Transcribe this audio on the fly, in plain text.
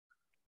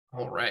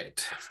All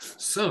right.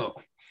 So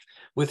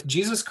with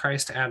Jesus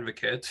Christ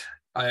Advocate,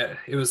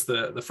 it was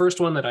the first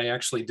one that I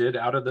actually did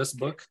out of this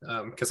book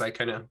because I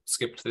kind of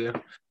skipped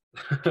the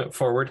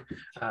forward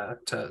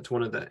to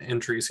one of the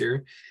entries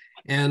here.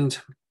 And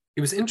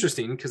it was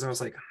interesting because I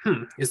was like,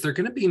 is there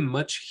going to be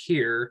much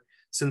here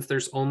since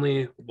there's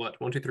only what,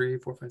 1, 2, 3,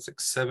 4, 5,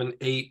 6, 7,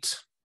 8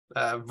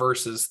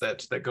 verses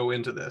that go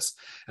into this.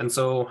 And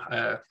so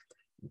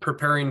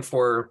preparing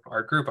for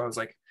our group, I was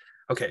like,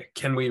 okay,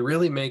 can we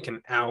really make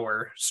an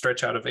hour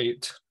stretch out of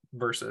 8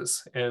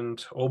 verses?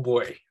 And oh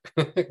boy,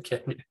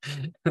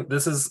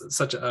 this is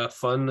such a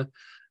fun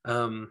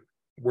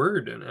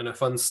word and a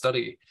fun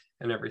study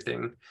and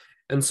everything.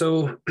 And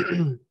so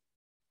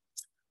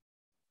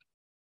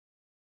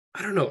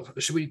I don't know,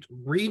 should we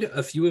read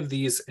a few of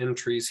these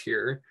entries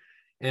here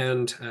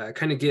and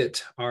kind of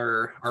get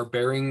our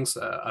bearings,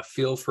 a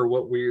feel for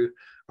what we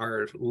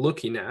are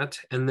looking at,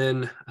 and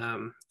then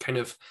kind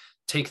of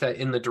take that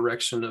in the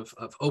direction of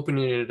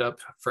opening it up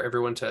for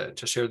everyone to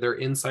share their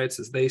insights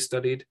as they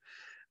studied.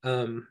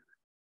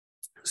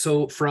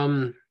 So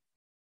from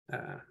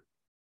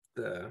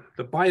the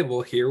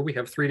Bible here, we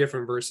have 3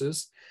 different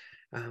verses,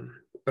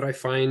 but I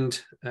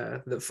find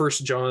the 1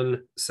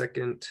 John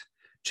 2nd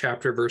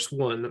chapter verse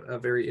 1 a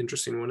very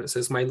interesting one. It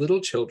says, "My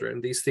little children,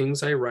 these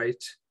things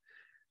write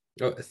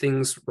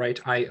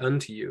I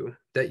unto you,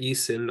 that ye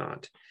sin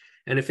not.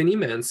 And if any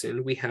man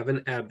sin, we have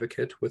an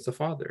advocate with the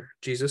Father,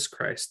 Jesus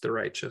Christ the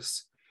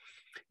righteous."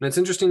 And it's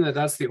interesting that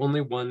that's the only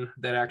one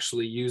that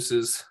actually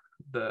uses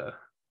the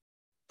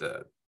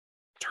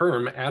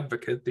term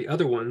advocate. The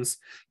other ones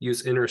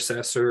use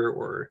intercessor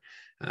or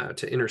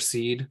to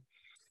intercede.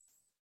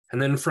 And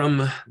then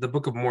from the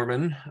Book of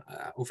Mormon,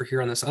 over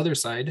here on this other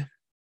side,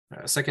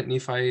 2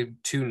 Nephi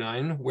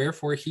 2:9,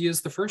 "Wherefore he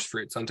is the first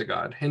fruits unto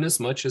God,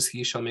 inasmuch as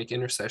he shall make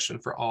intercession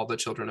for all the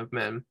children of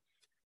men.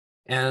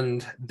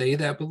 And they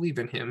that believe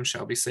in him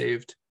shall be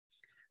saved."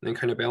 And then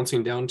kind of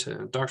bouncing down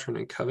to Doctrine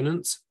and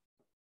Covenants,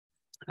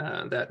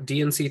 that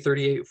DNC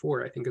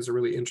 38:4 I think is a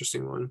really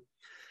interesting one.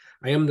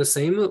 "I am the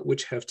same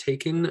which have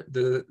taken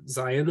the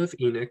Zion of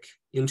Enoch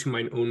into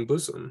mine own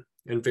bosom.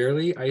 And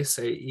verily I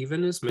say,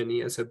 even as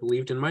many as have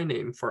believed in my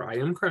name, for I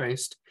am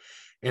Christ,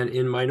 and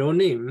in mine own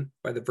name,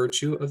 by the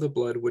virtue of the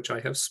blood which I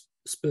have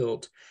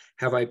spilled,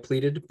 have I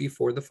pleaded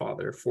before the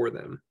Father for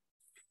them."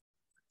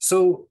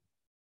 So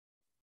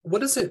what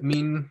does it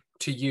mean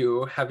to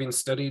you, having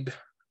studied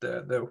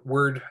the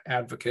word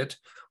advocate?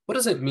 What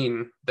does it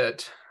mean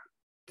that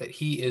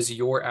he is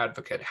your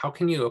advocate? How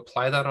can you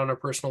apply that on a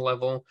personal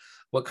level?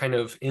 What kind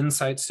of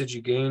insights did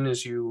you gain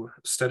as you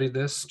studied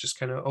this? Just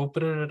kind of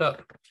opening it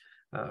up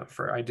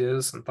for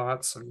ideas and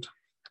thoughts and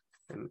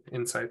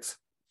insights.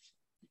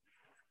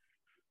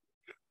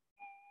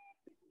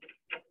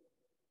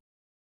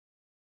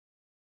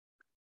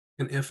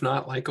 And if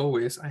not, like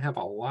always, I have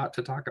a lot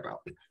to talk about.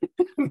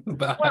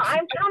 Well,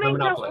 I'm coming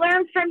to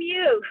learn from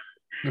you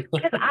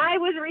because I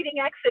was reading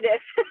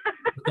Exodus.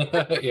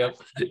 Yep.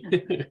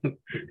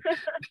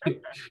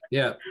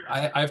 Yeah,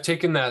 I've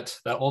taken that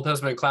Old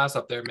Testament class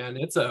up there, man.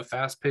 It's a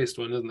fast-paced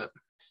one, isn't it?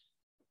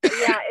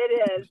 Yeah,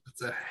 it is.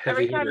 It's a heavy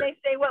Every time hitter. they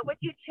say, "What would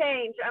you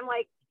change?" I'm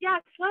like, yeah,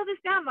 slow this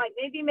down. Like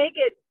maybe make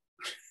it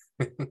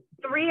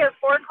 3 or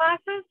 4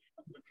 classes.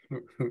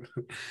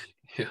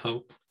 Yeah.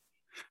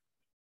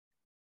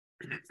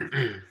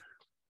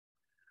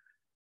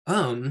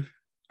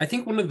 I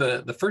think one of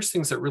the first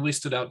things that really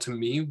stood out to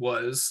me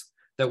was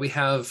that we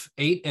have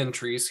 8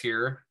 entries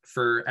here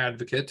for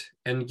advocate,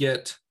 and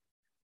yet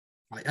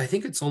I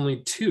think it's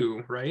only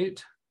 2,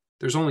 right?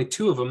 There's only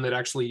 2 of them that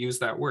actually use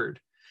that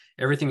word.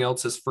 Everything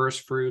else is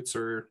first fruits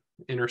or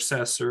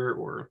intercessor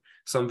or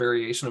some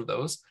variation of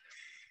those.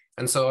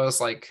 And so I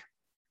was like,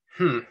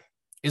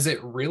 is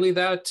it really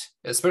that?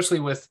 Especially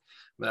with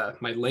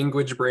my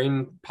language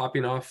brain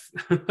popping off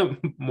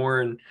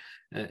more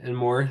and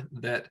more,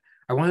 that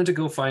I wanted to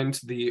go find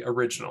the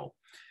original.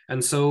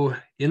 And so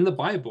in the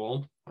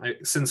Bible,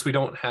 since we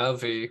don't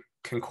have a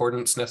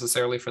concordance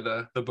necessarily for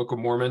the Book of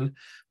Mormon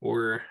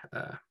or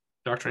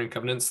Doctrine and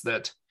Covenants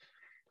that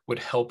would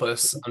help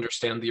us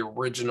understand the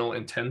original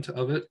intent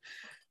of it,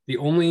 the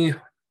only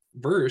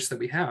verse that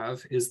we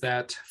have is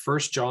that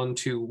 1 John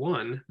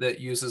 2:1 that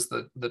uses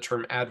the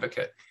term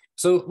advocate.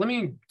 So let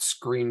me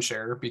screen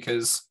share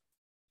because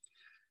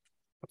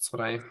that's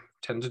what I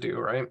tend to do,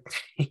 right?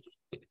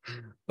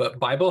 But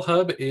Bible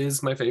Hub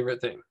is my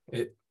favorite thing.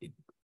 It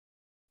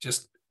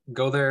just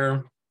go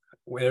there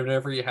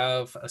whenever you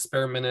have a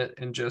spare minute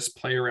and just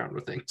play around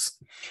with things.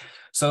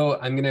 So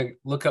I'm going to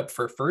look up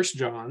for 1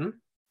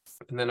 John,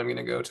 and then I'm going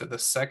to go to the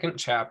 2nd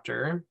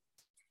chapter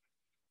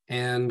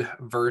and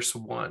verse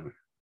 1.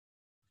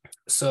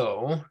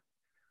 So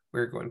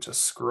we're going to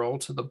scroll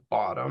to the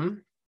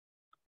bottom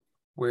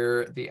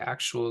where the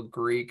actual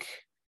Greek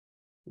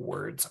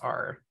words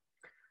are.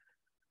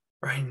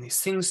 "Writing these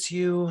things to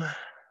you,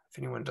 if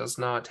anyone does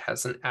not,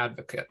 has an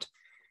advocate."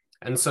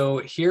 And so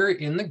here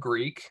in the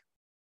Greek,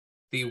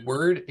 the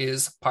word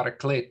is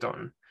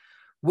parakleton,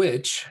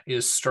 which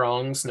is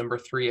Strong's number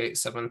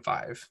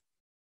 3875.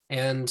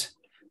 And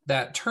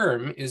that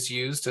term is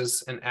used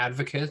as an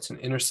advocate, an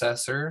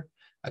intercessor,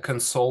 a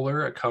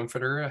consoler, a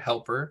comforter, a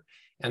helper,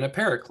 and a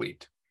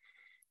paraclete.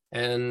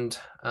 And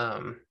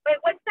Wait,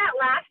 what's that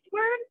last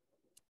word?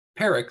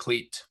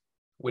 Paraclete,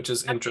 which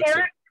is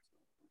interesting.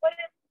 What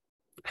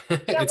is?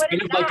 Yeah, It's what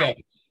kind is of like that?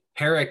 a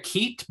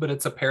parakeet, but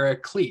it's a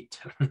paraclete.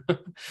 Yeah,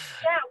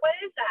 what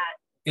is that?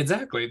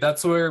 Exactly.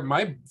 That's where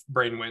my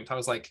brain went. I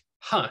was like,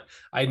 huh,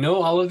 I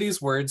know all of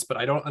these words, but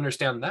I don't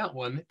understand that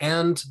one.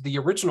 And the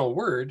original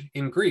word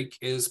in Greek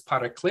is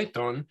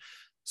parakleton.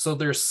 So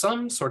there's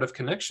some sort of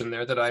connection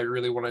there that I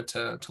really wanted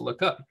to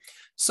look up.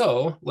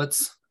 So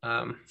let's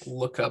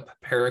look up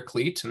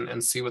paraclete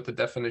and see what the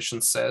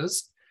definition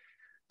says.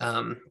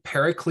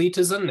 Paraclete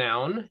is a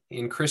noun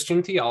in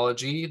Christian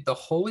theology, the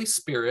Holy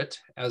Spirit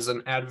as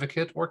an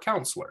advocate or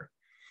counselor.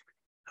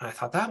 And I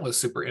thought that was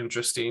super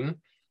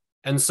interesting.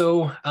 And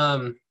so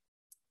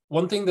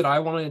one thing that I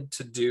wanted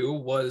to do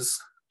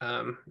was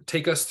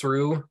take us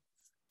through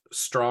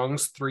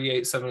Strong's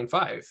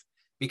 3875,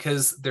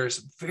 because there's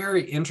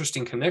very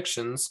interesting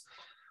connections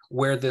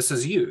where this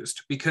is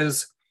used.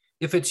 Because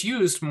if it's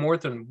used more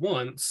than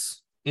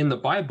once in the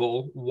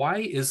Bible, why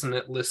isn't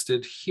it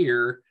listed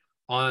here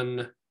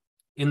in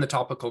the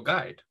topical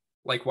guide?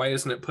 Like, why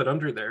isn't it put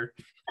under there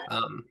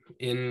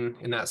in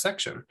that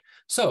section?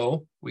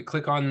 So we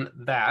click on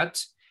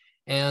that,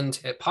 and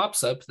it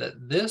pops up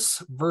that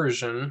this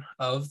version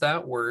of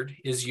that word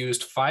is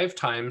used 5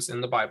 times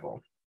in the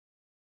Bible.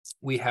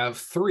 We have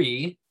 4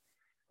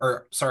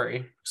 in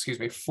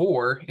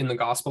the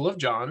Gospel of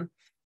John,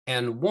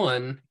 and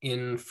 1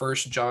 in 1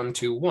 John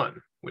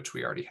 2:1, which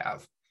we already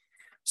have.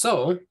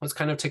 So let's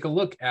kind of take a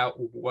look at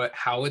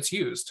how it's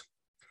used.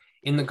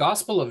 In the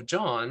Gospel of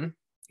John,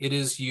 it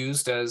is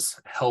used as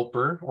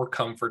helper or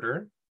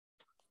comforter.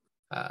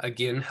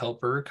 Again,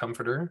 helper,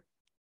 comforter,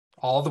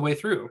 all the way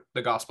through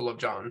the Gospel of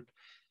John.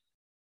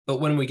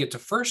 But when we get to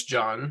 1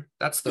 John,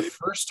 that's the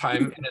first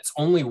time, and it's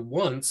only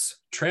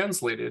once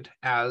translated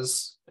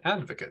as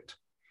advocate.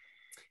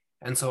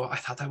 And so I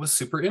thought that was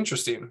super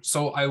interesting.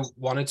 So I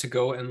wanted to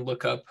go and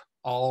look up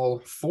all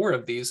 4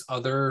 of these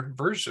other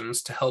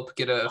versions to help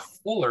get a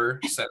fuller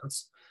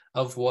sense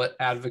of what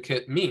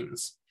advocate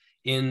means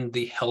in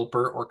the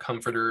helper or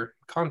comforter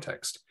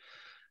context.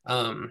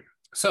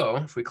 So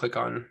if we click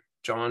on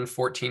John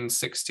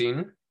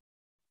 14:16,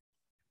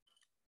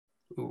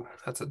 ooh,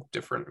 that's a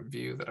different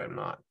view that I'm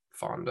not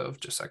fond of.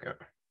 Just a second.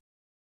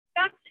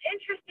 That's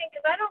interesting,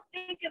 because I don't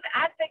think of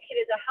advocate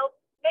as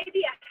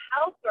maybe a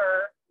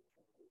helper,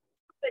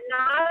 but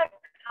not a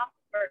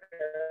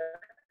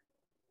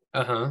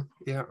comforter.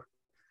 Yeah.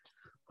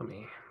 Let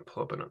me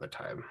pull up another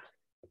tab.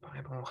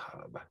 Bible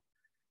Hub.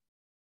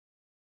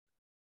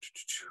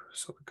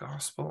 So the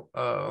Gospel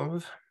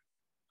of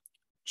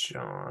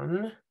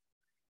John,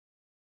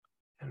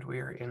 and we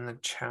are in the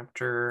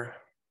chapter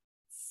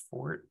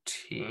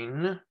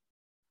 14.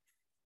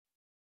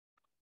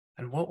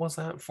 And what was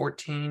that?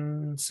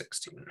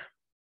 14:16.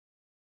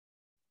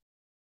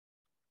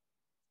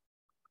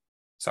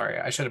 Sorry,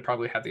 I should have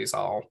probably had these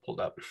all pulled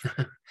up.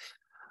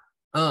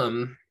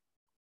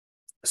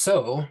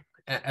 So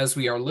as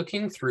we are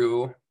looking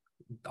through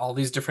all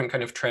these different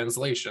kind of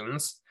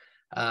translations,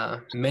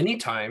 many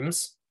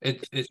times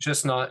it's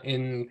just not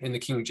in the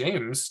King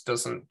James,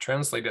 doesn't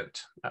translate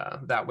it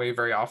that way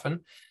very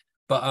often.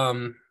 But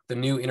the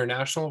New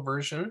International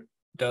Version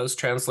does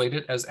translate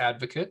it as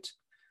advocate.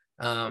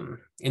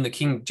 In the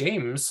King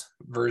James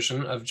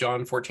version of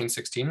John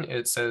 14:16,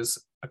 it says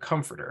a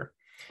comforter.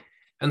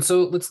 And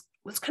so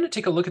let's kind of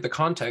take a look at the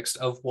context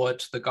of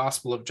what the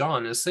Gospel of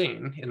John is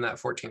saying in that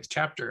 14th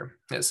chapter.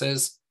 It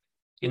says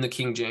in the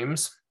King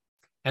James,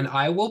 "And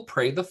I will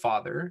pray the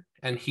Father,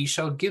 and he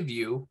shall give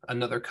you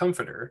another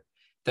comforter,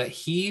 that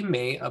he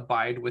may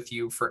abide with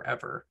you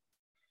forever."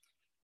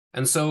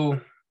 And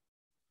so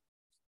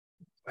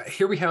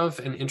here we have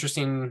an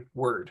interesting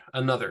word,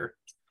 another.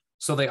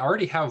 So they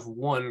already have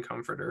one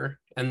comforter,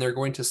 and they're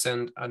going to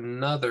send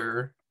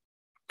another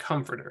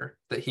comforter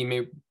that he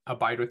may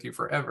abide with you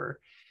forever.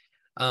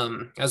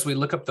 As we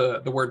look up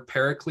the word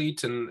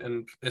paraclete,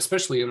 and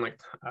especially in like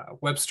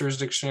Webster's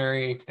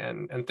dictionary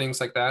and things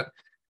like that,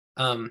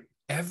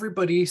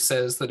 everybody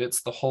says that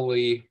it's the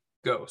Holy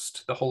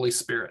Ghost, the Holy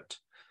Spirit,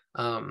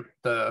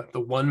 the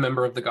one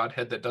member of the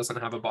Godhead that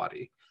doesn't have a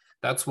body.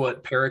 That's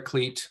what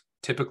paraclete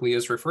typically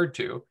is referred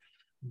to.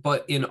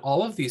 But in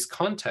all of these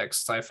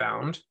contexts I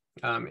found,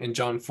 in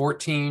John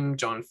 14,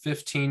 John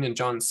 15, and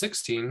John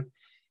 16,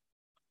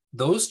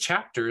 those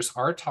chapters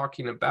are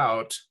talking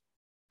about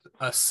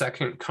a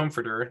second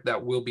comforter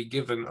that will be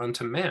given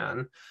unto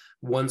man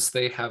once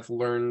they have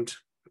learned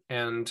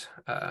and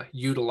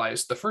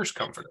utilized the first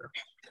comforter.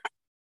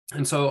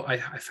 And so I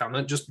found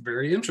that just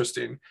very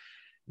interesting,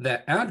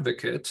 that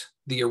advocate,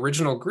 the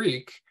original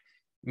Greek,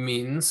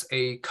 means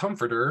a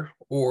comforter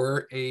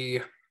or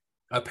a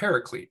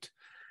paraclete.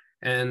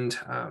 And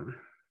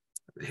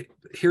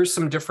here's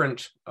some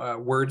different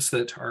words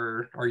that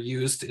are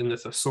used in the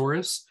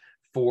thesaurus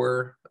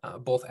for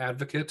both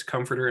advocate,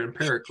 comforter, and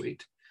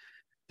paraclete.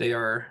 They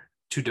are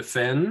to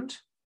defend,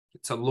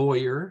 it's a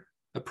lawyer,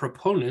 a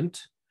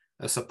proponent,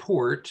 a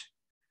support,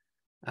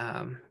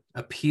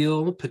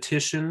 appeal,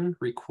 petition,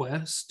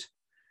 request,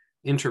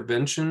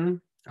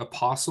 intervention,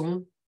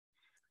 apostle,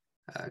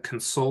 a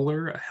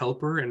consoler, a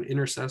helper, an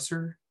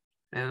intercessor,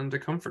 and a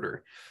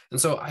comforter. And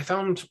so I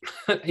found,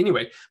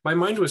 anyway, my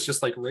mind was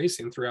just like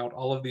racing throughout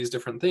all of these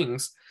different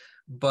things.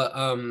 But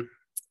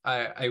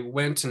I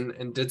went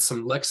and did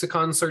some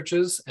lexicon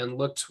searches and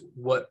looked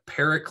what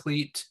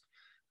paraclete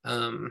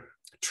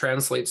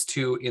translates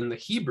to in the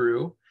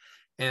Hebrew.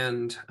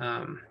 And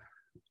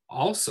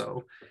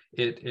also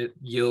it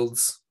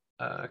yields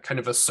kind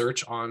of a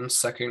search on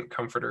second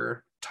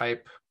comforter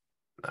type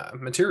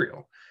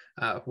material,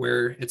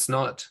 where it's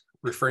not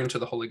referring to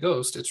the Holy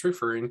Ghost, it's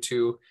referring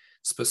to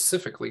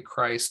specifically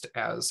Christ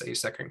as a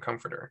second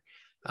comforter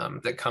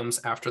that comes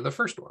after the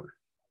first one.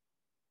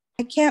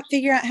 I can't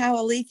figure out how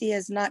Alethea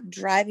is not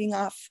driving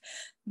off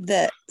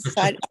the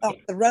side off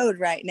the road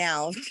right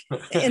now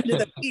into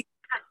the field.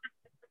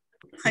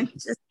 I'm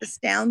just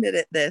astounded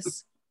at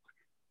this.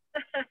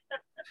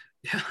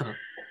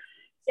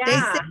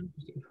 Yeah.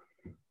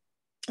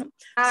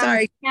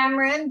 Sorry,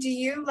 Cameron, do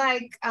you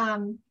like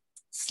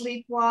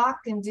sleepwalk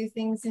and do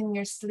things in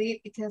your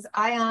sleep? Because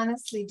I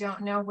honestly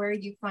don't know where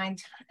you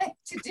find time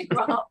to do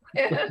all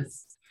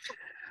this.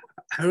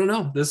 I don't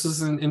know. This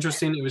is an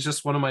interesting, it was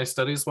just one of my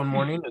studies one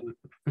morning, and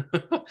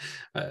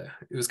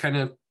it was kind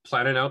of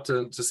planning out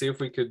to see if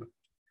we could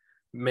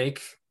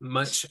make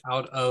much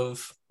out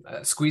of,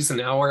 squeeze an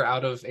hour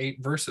out of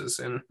 8 verses.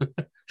 And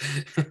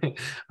I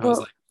was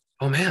like,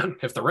 oh man,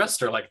 if the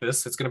rest are like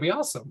this, it's going to be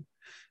awesome.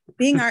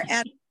 Being our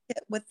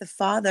advocate with the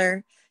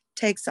Father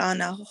takes on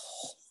a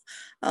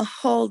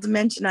whole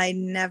dimension I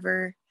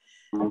never.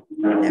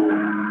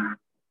 Mm-hmm.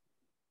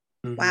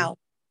 Wow.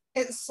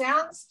 It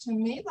sounds to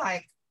me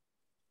like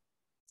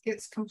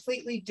it's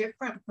completely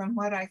different from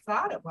what I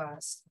thought it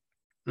was.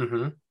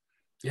 Mm-hmm.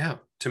 Yeah,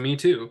 to me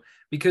too.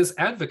 Because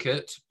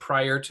advocate,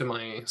 prior to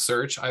my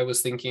search, I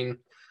was thinking,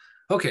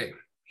 okay,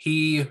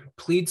 he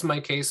pleads my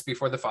case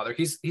before the Father.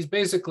 He's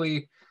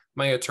basically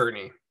my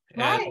attorney.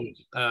 Right.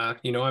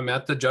 And I'm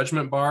at the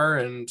judgment bar,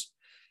 and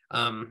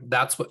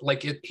that's what,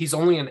 like, he's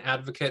only an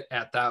advocate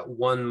at that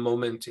one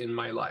moment in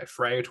my life,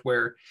 right?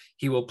 Where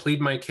he will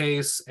plead my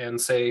case and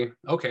say,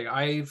 okay,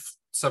 I've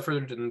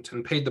suffered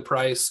and paid the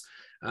price.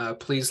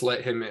 Please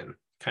let him in,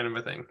 kind of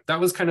a thing.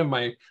 That was kind of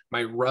my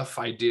rough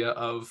idea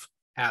of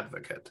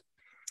advocate.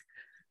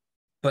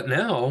 But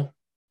now,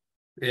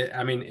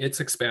 it's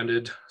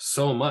expanded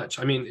so much.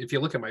 I mean, if you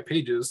look at my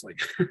pages, like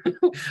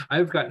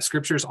I've got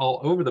scriptures all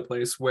over the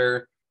place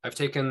where I've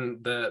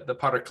taken the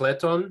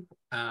parakleton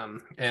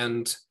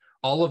and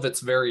all of its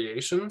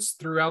variations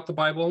throughout the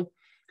Bible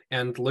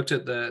and looked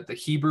at the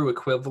Hebrew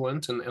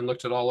equivalent and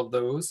looked at all of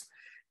those.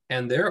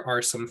 And there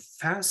are some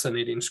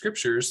fascinating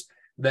scriptures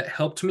that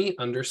helped me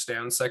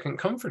understand Second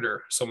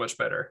Comforter so much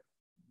better,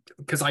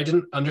 because I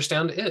didn't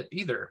understand it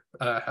either,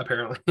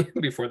 apparently,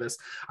 before this.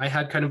 I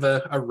had kind of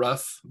a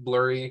rough,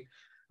 blurry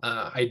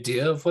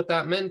idea of what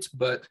that meant,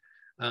 but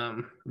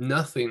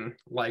nothing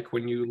like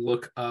when you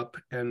look up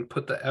and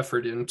put the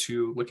effort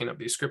into looking up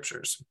these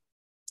scriptures.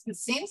 It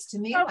seems to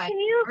me Oh, like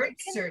word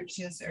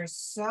searches are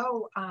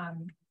so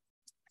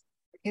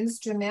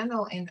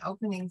instrumental in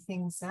opening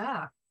things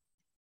up.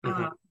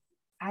 Mm-hmm.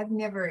 I've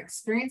never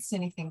experienced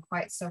anything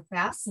quite so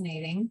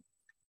fascinating,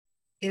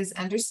 is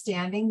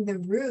understanding the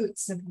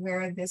roots of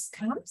where this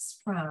comes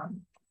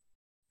from.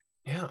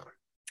 Yeah.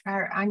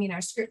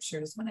 Our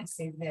scriptures, when I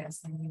say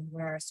this, I mean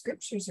where our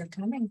scriptures are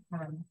coming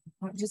from.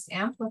 It just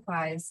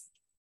amplifies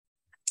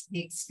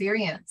the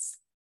experience.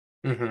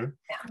 Mm-hmm.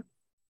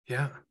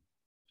 Yeah.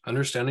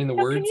 Understanding the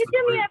So words. can you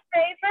do me a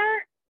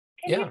favor?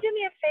 Can Yeah. you do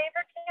me a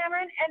favor,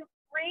 Cameron, and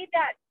read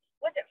that?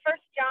 Was it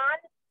First John?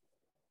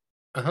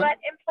 Uh-huh. But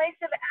in place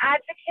of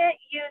advocate,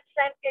 use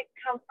second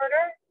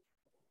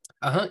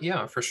comforter.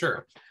 Yeah, for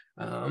sure.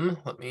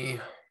 Let me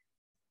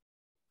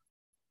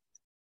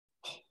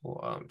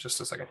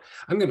just a second.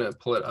 I'm gonna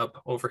pull it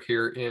up over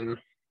here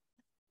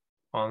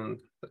on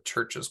the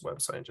church's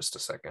website just a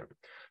second,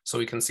 so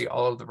we can see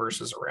all of the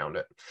verses around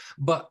it.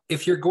 But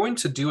if you're going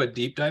to do a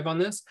deep dive on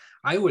this,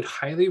 I would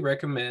highly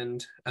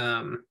recommend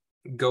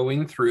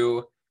going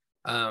through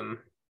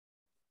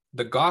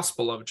the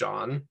Gospel of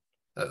John.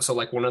 So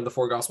like one of the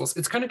 4 Gospels.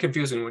 It's kind of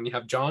confusing when you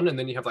have John and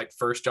then you have like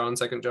 1 John,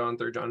 2 John,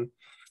 3 John.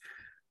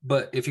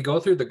 But if you go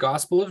through the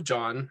Gospel of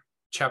John,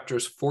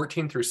 chapters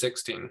 14 through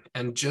 16,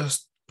 and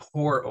just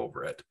pour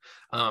over it,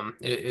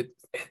 it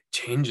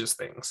changes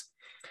things.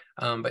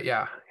 But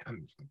yeah,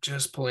 I'm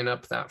just pulling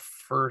up that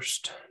 1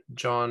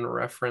 John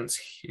reference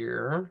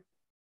here.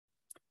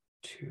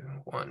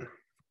 2:1.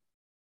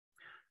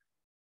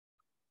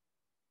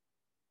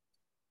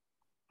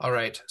 All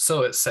right,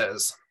 so it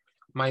says,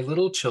 "My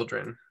little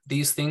children,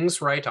 these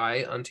things write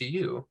I unto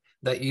you,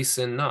 that ye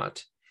sin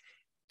not.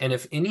 And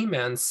if any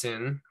man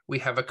sin, we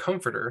have a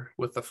comforter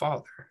with the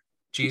Father,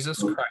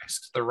 Jesus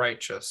Christ, the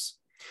righteous."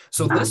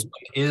 So this one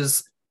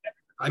is,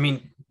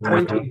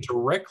 pointing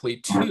directly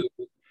to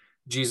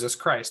Jesus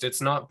Christ.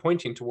 It's not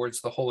pointing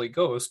towards the Holy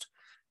Ghost,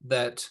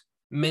 that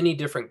many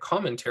different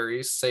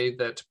commentaries say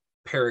that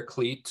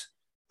paraclete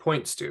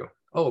points to.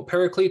 Oh,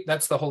 Paraclete,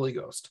 that's the Holy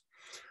Ghost.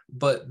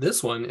 But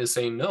this one is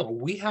saying, no,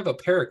 we have a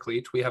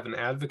Paraclete, we have an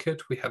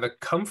advocate, we have a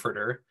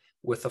comforter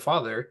with the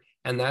Father,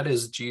 and that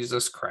is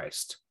Jesus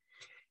Christ.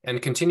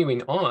 And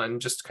continuing on,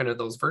 just kind of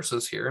those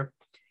verses here,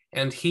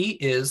 and he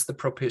is the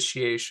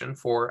propitiation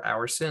for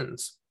our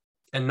sins,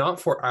 and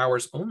not for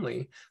ours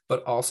only,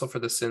 but also for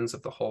the sins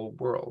of the whole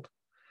world.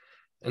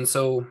 And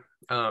so,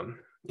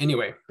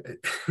 anyway,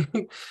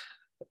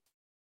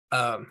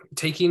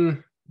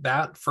 taking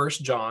that 1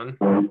 John,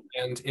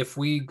 and if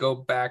we go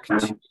back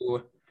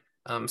to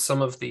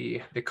some of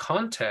the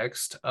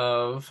context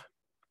of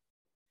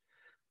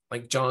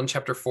like John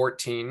chapter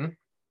 14,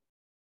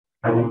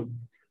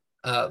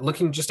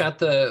 looking just at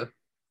the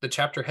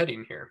chapter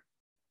heading here.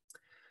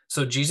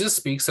 So Jesus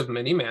speaks of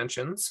many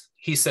mansions.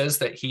 He says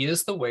that he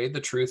is the way,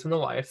 the truth, and the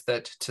life,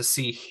 that to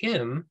see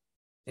him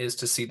is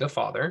to see the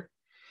Father.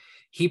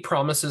 He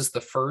promises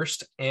the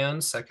first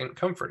and second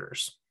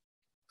comforters,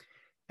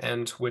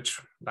 and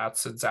which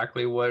that's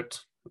exactly what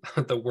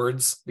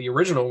the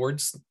original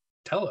words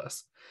tell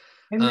us.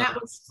 And that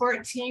was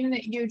 14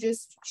 that you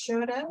just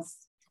showed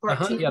us?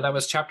 14? Yeah, that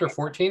was chapter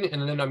 14.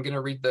 And then I'm going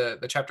to read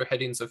the chapter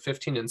headings of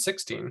 15 and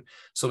 16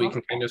 so we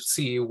can kind of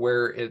see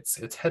where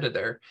it's headed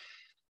there.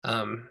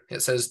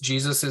 It says,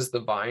 Jesus is the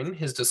vine,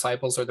 his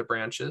disciples are the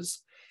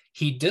branches.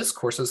 He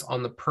discourses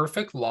on the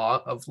perfect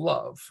law of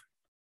love,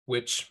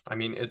 which, I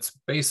mean, it's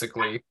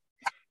basically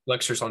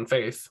lectures on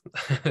faith.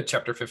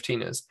 Chapter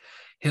 15 is.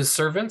 His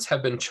servants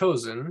have been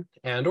chosen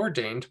and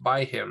ordained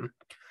by him.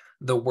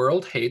 The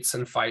world hates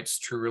and fights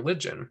true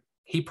religion.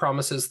 He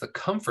promises the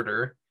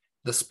comforter,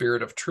 the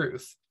spirit of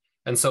truth.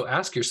 And so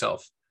ask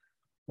yourself,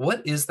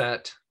 what is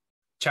that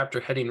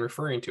chapter heading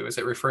referring to? Is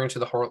it referring to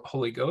the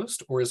Holy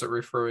Ghost, or is it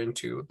referring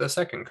to the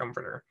second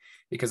comforter?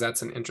 Because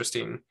that's an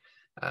interesting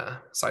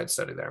side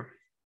study there.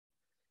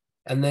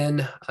 And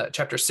then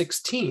chapter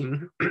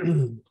 16,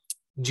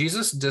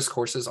 Jesus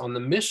discourses on the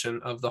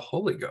mission of the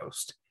Holy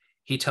Ghost.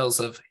 He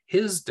tells of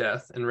his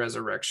death and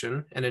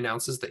resurrection and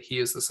announces that he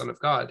is the Son of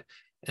God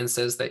and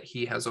says that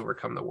he has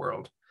overcome the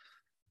world.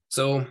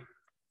 So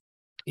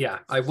yeah,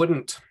 I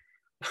wouldn't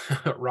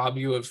rob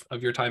you of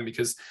your time,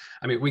 because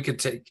I mean, we could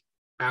take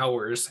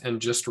hours and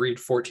just read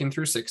 14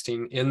 through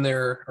 16 in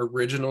their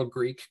original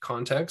Greek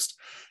context,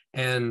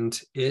 and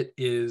it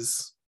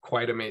is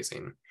quite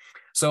amazing.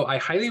 So I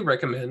highly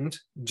recommend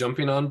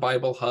jumping on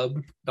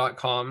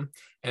BibleHub.com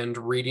and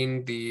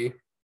reading the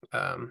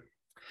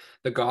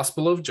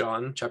Gospel of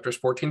John, chapters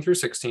 14 through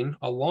 16,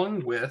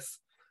 along with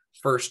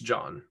 1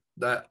 John.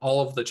 That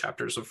all of the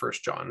chapters of 1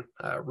 John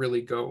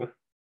really go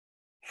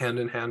hand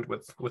in hand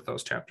with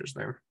those chapters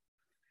there.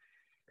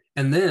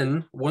 And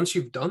then once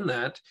you've done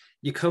that,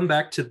 you come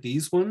back to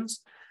these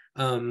ones.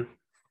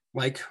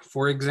 Like,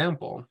 for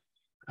example,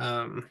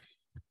 the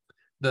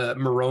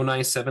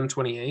Moroni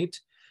 7:28,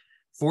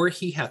 for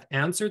he hath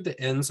answered the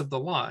ends of the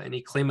law, and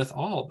he claimeth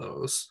all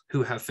those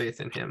who have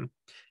faith in him.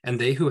 And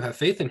they who have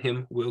faith in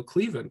him will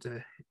cleave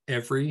unto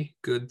every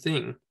good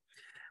thing.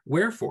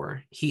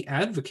 Wherefore he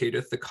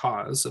advocateth the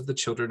cause of the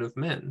children of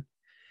men,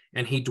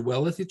 and he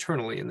dwelleth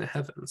eternally in the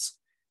heavens.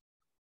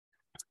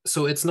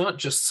 So it's not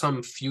just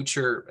some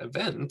future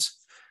event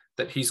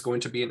that he's going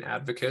to be an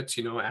advocate,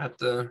 at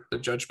the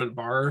judgment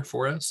bar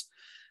for us,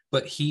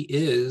 but he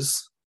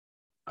is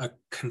a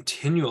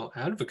continual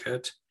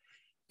advocate.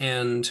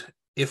 And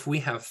if we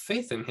have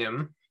faith in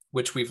him,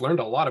 which we've learned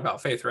a lot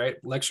about faith, right?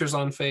 Lectures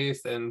on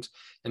faith and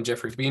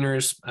Jeffrey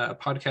Beener's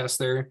podcast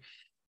there.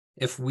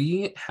 If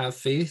we have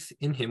faith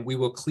in him, we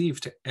will cleave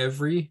to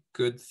every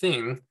good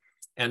thing.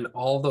 And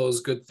all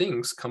those good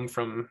things come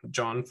from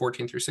John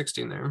 14 through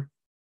 16 there.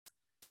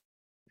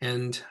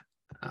 And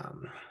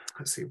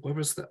let's see, what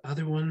was the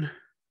other one?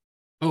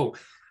 Oh,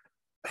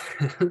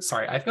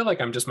 sorry, I feel like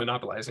I'm just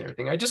monopolizing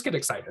everything. I just get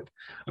excited.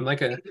 I'm like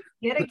Get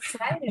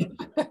excited.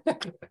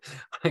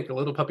 like a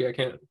little puppy. I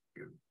can't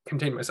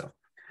contain myself.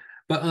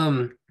 But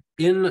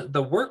in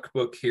the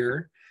workbook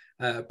here,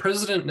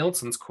 President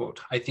Nelson's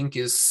quote, I think,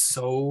 is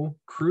so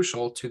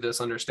crucial to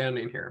this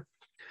understanding here.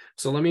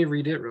 So let me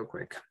read it real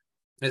quick.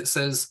 It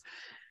says,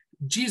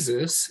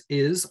 Jesus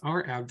is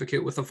our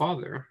advocate with the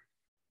Father.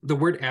 The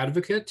word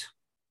advocate,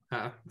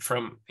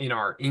 from in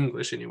our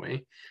English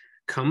anyway,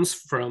 comes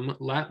from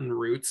Latin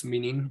roots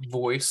meaning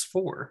voice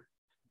for,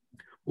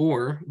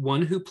 or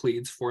one who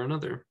pleads for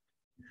another.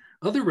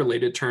 Other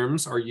related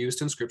terms are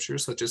used in scripture,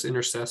 such as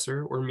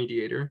intercessor or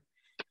mediator.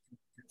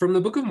 From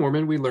the Book of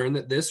Mormon, we learn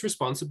that this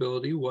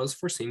responsibility was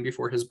foreseen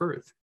before his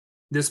birth.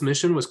 This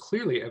mission was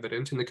clearly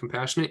evident in the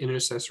compassionate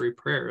intercessory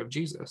prayer of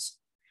Jesus.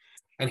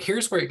 And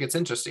here's where it gets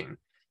interesting,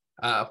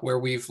 where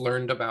we've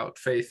learned about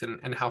faith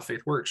and how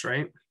faith works,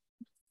 right?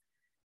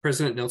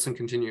 President Nelson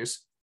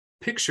continues,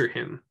 picture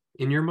him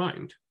in your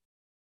mind.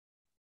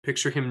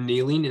 Picture him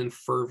kneeling in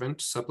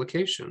fervent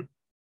supplication.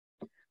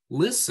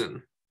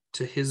 Listen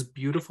to his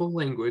beautiful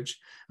language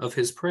of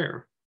his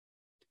prayer.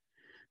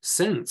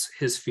 Sense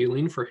his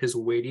feeling for his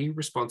weighty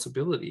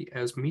responsibility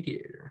as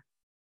mediator.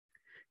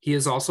 He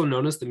is also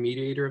known as the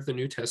mediator of the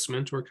New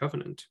Testament or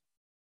covenant.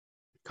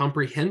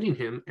 comprehending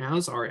him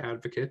as our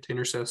advocate,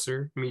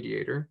 intercessor,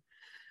 mediator,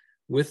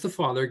 with the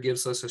Father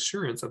gives us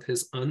assurance of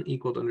his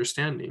unequaled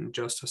understanding,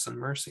 justice, and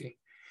mercy.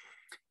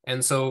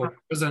 And so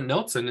President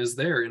Nelson is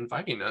there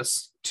inviting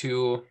us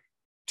to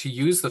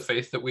use the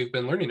faith that we've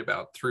been learning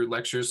about through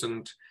lectures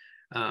and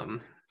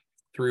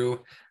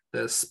through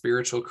the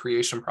spiritual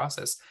creation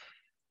process.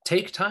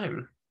 Take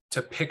time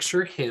to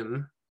picture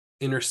him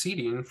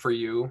interceding for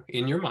you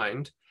in your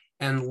mind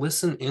and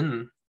listen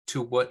in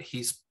to what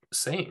he's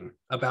saying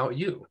about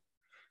you.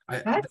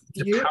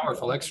 It's a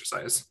powerful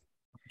exercise.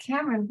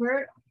 Cameron,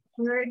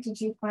 where did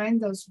you find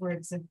those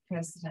words of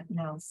President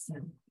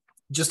Nelson?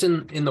 Just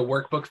in the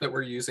workbook that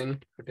we're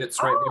using.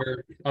 It's right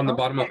there on the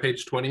bottom of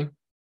page 20.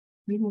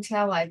 You can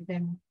tell I've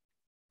been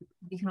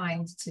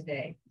behind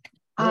today.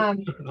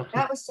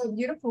 That was so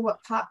beautiful.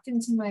 What popped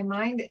into my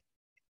mind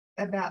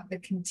about the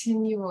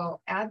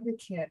continual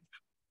advocate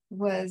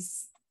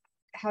was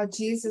how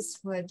Jesus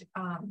would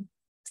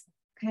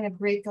kind of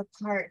break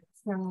apart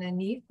from the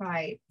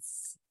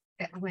Nephites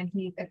when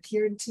he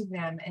appeared to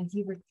them, and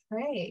he would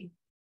pray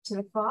to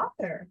the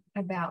Father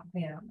about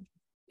them.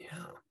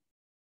 Yeah.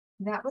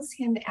 That was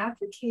him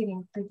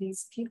advocating for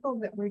these people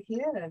that were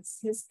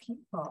his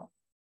people.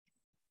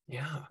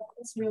 Yeah. That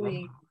was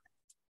really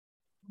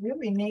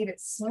made it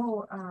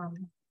so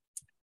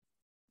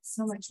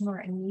so much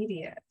more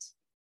immediate.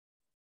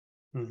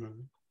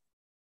 Mm-hmm.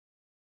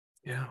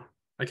 Yeah,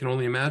 I can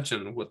only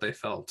imagine what they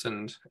felt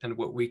and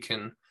what we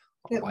can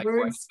That likewise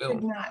words feel.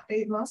 could not.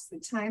 Most of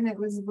the time, it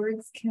was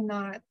words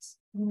cannot.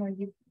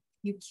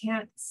 You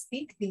can't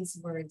speak these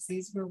words.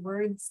 These were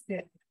words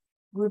that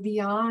were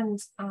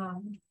beyond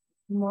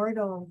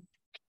mortal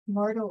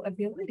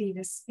ability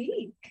to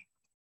speak,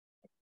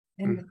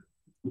 and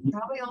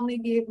probably only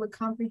be able to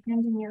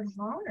comprehend in your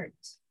heart.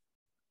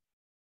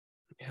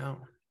 Yeah.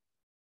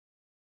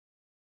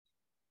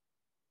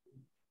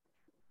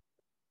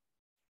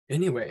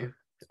 Anyway,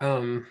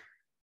 I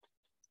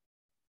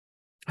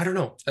don't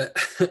know.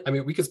 I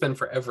mean, we could spend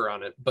forever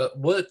on it, but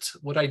what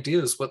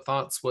ideas, what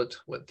thoughts, what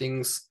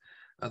things,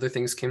 other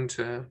things came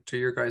to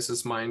your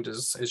guys' mind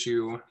as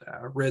you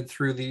read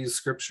through these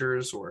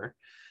scriptures, or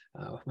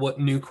what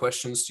new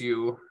questions do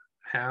you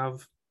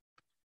have?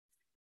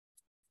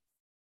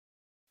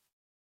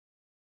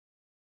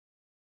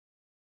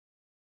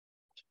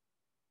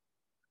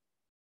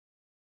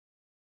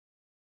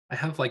 I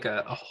have like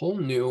a whole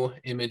new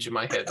image in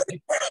my head.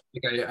 Like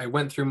I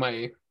went through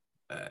my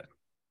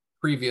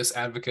previous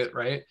advocate,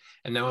 right?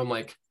 And now I'm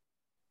like,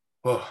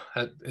 oh,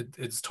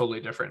 it's totally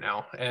different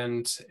now.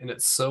 And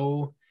it's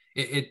so,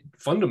 it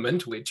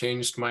fundamentally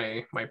changed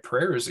my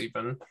prayers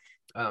even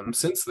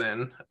since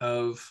then,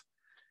 of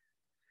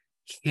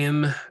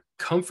him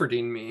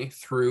comforting me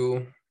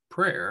through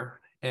prayer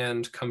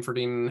and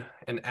comforting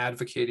and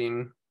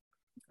advocating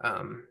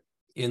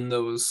in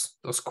those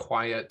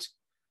quiet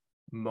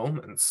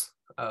moments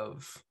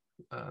of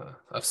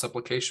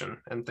supplication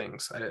and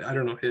things. I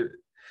don't know.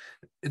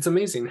 It's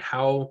amazing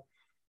how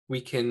we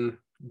can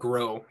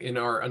grow in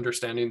our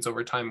understandings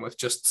over time with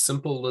just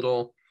simple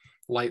little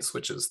light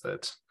switches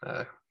that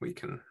we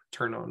can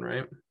turn on,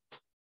 right?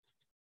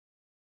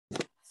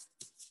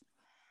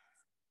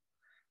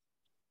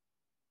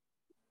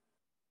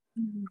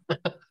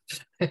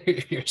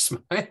 You're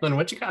smiling.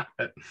 What you got?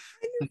 I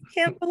just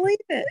can't believe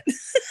it.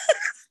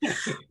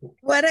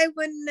 What I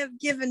wouldn't have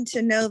given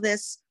to know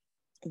this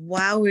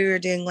while we were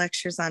doing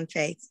lectures on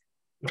faith.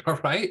 All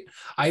right.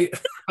 I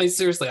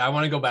seriously, I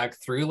want to go back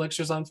through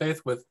lectures on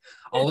faith with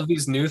all of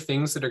these new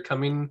things that are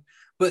coming.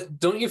 But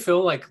don't you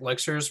feel like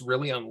lectures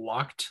really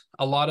unlocked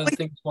a lot of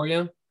things for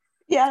you?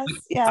 Yes,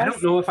 yes. I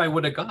don't know if I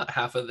would have got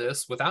half of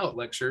this without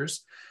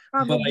lectures,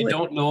 Probably. but I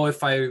don't know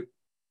if I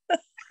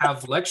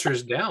have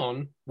lectures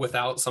down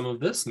without some of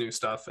this new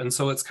stuff. And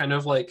so it's kind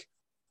of like,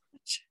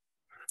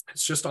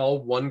 it's just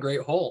all one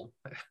great whole.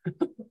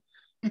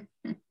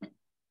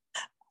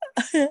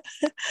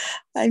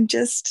 I'm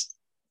just,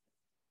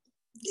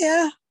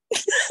 yeah.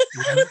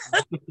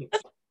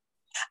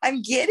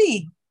 I'm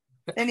giddy.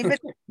 Anybody?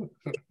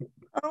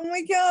 Oh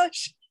my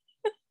gosh.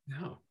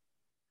 Yeah.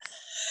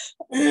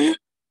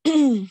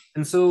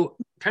 And so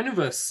kind of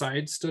a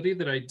side study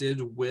that I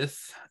did with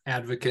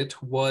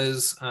Advocate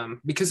was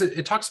because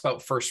it talks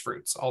about first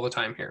fruits all the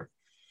time here.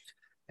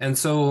 And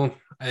so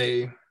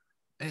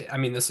I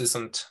mean, this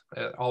isn't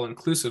an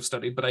all-inclusive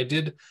study, but I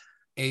did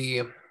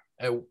a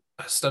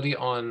study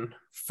on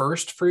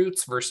first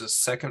fruits versus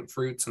second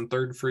fruits and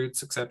third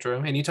fruits,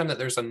 etc. Anytime that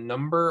there's a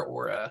number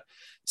or a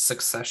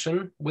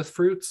succession with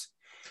fruits.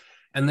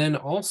 And then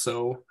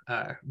also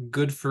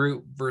good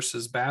fruit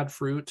versus bad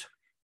fruit.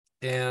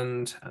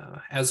 And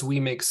as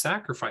we make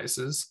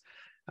sacrifices,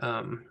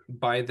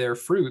 by their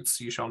fruits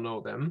you shall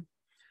know them,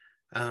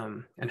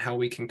 and how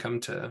we can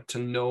come to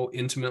know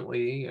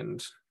intimately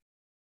and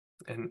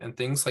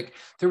things like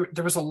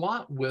there was a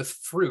lot with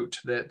fruit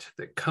that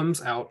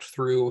comes out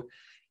through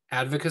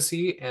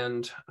advocacy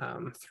and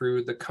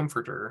through the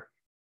comfortership.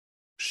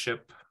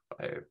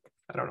 I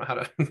don't know how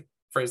to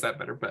phrase that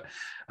better, but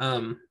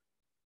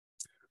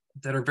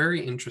that are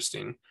very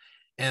interesting.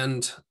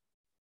 And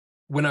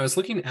when I was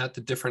looking at the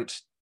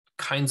different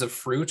kinds of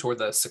fruit or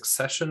the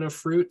succession of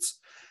fruits,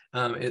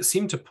 it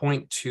seemed to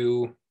point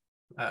to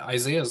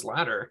Isaiah's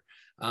ladder,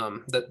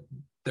 that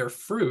their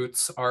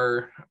fruits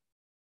are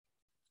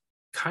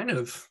kind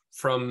of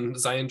from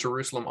Zion,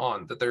 Jerusalem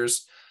on, that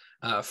there's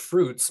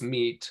fruits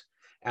meet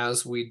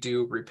as we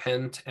do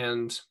repent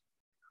and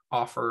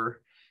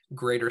offer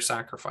greater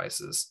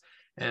sacrifices.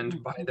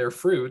 And by their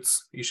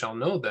fruits you shall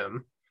know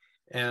them.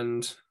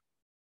 And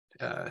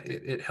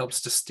it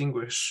helps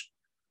distinguish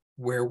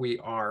where we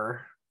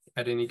are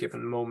at any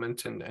given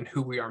moment and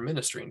who we are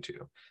ministering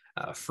to.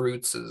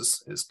 Fruits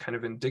is kind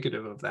of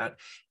indicative of that.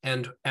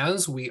 And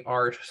as we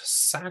are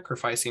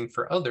sacrificing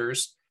for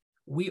others,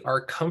 we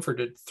are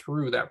comforted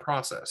through that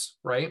process,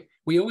 right?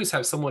 We always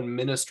have someone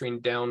ministering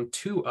down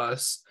to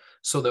us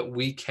so that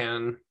we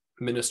can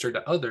minister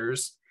to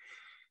others.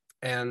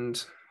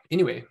 And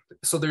anyway,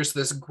 so there's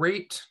this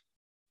great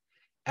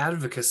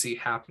advocacy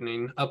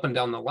happening up and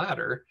down the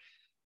ladder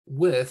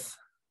with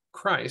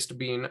Christ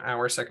being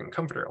our second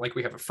comforter. Like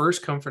we have a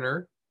first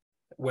comforter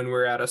when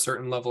we're at a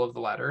certain level of the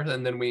ladder,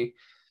 and then we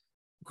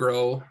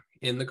grow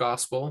in the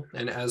gospel,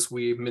 and as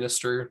we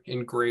minister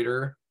in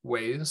greater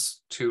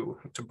ways to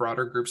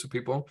broader groups of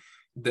people,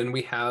 then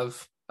we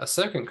have a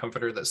second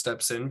comforter that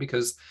steps in,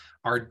 because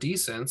our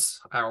descents,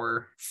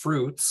 our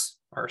fruits,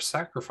 our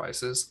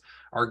sacrifices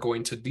are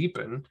going to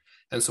deepen,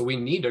 and so we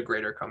need a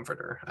greater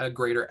comforter, a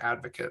greater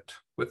advocate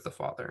with the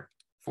Father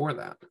for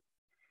that.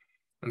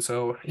 And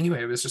so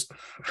anyway, it was just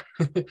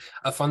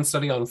a fun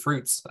study on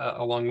fruits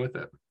along with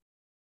it.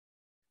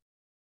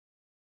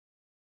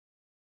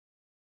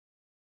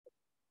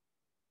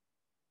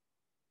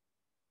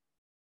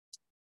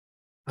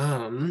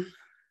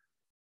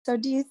 So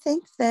do you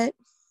think that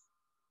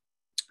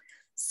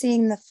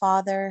seeing the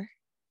Father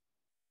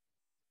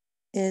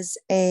is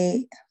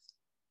I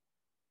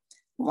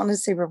want to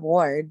say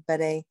reward,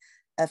 but a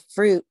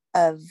fruit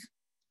of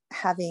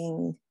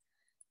having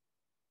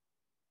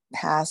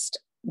passed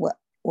what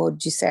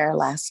would you say, our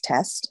last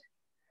test?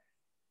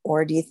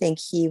 Or do you think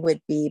he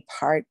would be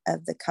part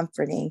of the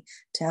comforting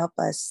to help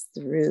us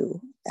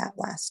through that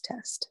last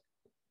test?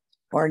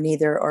 Or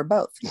neither or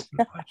both?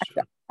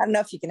 I don't know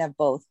if you can have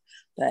both,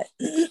 but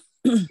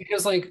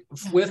because like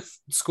with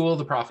School of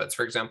the Prophets,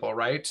 for example,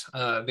 right?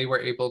 They were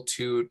able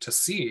to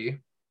see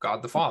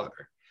God the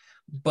Father,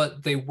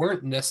 but they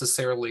weren't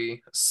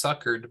necessarily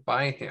succored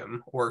by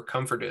him or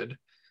comforted.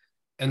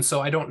 And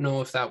so I don't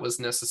know if that was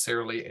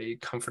necessarily a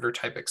comforter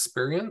type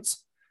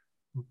experience,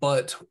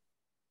 but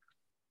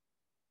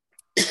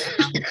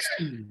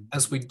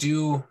as we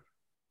do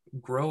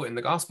grow in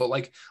the gospel,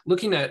 like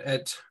looking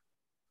at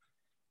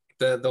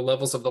the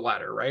levels of the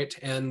ladder, right?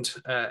 And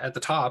at the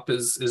top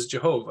is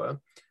Jehovah,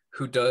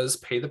 who does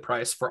pay the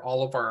price for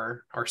all of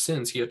our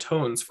sins. He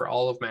atones for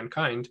all of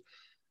mankind,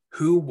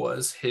 who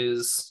was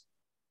his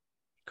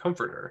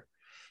comforter.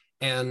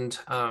 And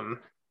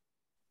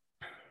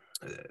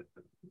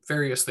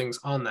various things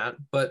on that.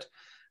 But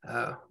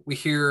we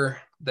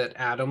hear that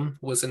Adam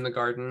was in the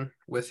garden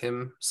with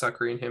him,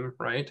 succoring him,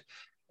 right?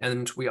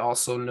 And we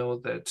also know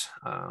that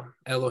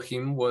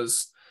Elohim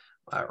was,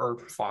 or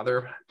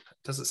Father,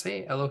 does it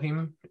say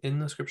Elohim in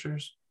the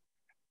scriptures?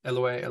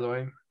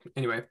 Eloi.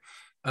 Anyway,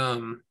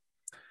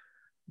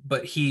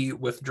 but he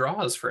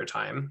withdraws for a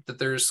time, that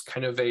there's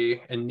kind of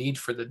a need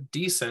for the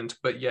descent,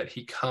 but yet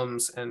he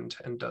comes and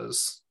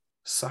does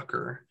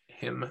succor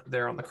him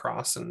there on the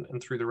cross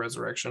and through the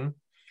resurrection.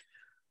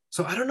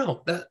 So I don't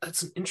know,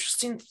 that's an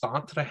interesting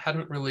thought that I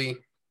hadn't really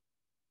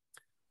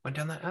went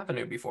down that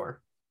avenue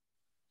before.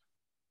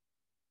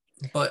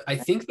 But I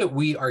think that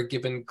we are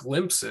given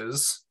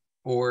glimpses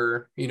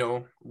or,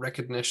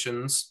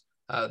 recognitions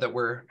that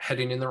we're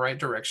heading in the right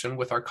direction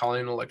with our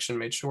calling and election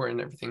made sure and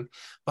everything.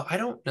 But I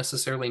don't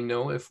necessarily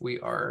know if we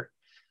are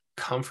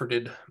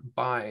comforted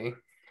by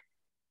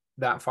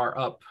that far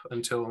up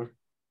until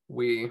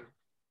we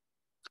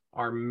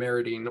are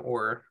meriting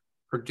or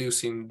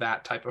producing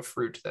that type of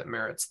fruit that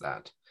merits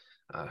that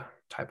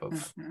type of.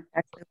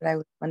 Exactly what I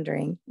was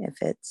wondering, if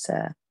it's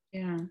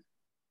yeah.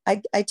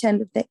 I tend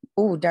to think,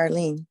 oh,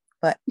 Darlene,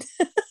 but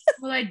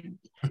well,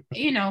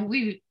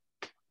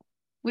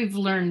 we've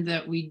learned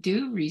that we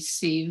do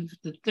receive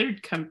the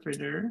third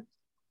comforter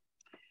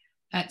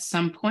at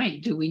some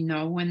point. Do we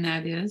know when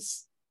that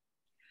is?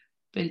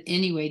 But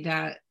anyway,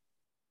 that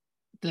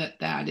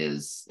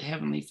is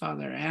Heavenly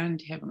Father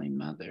and Heavenly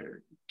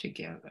Mother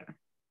together.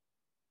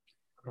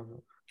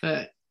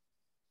 But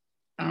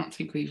I don't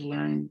think we've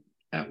learned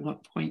at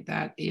what point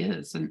that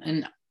is,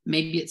 and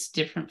maybe it's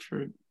different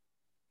for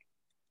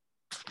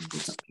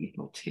different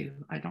people too.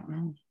 I don't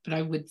know, but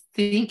I would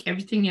think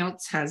everything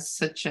else has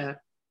such a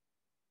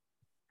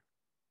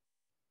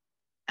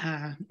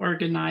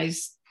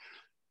organized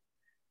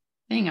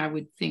thing. I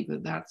would think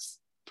that that's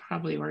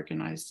probably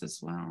organized as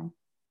well,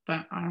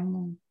 but I don't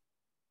know.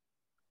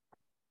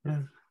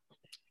 Yeah.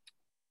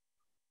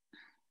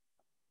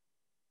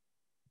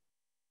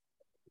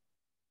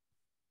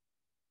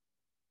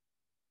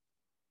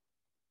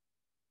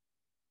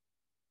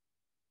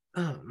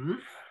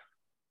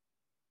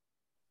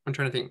 I'm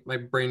trying to think. My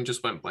brain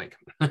just went blank.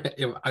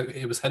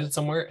 It was headed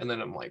somewhere, and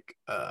then I'm like,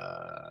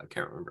 I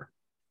can't remember.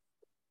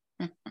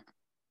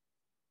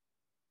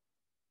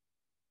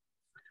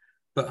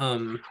 But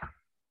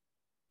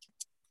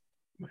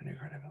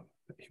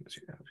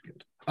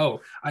oh,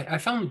 I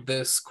found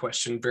this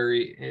question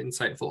very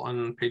insightful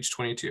on page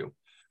 22.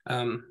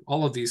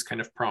 All of these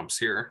kind of prompts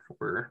here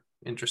were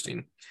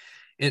interesting.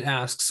 It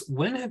asks,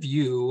 when have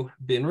you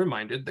been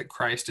reminded that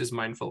Christ is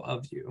mindful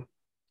of you,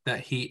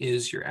 that he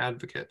is your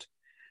advocate?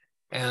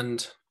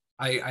 And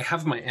I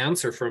have my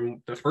answer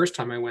from the first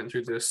time I went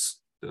through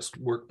this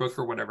workbook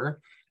or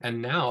whatever.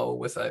 And now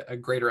with a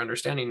greater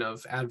understanding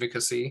of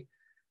advocacy,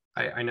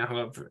 I now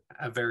have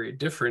a very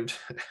different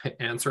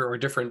answer, or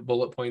different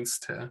bullet points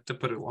to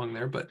put it along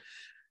there. But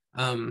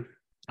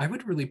I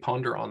would really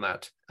ponder on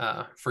that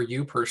for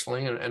you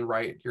personally, and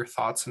write your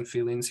thoughts and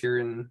feelings here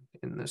in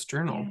this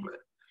journal. Yeah. But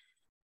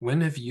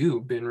when have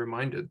you been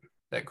reminded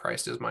that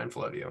Christ is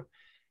mindful of you?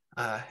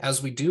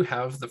 As we do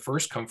have the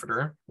first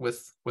comforter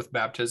with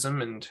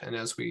baptism, and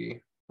as we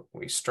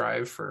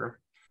strive for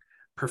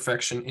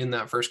perfection in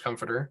that first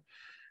comforter,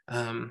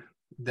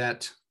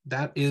 that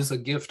is a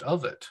gift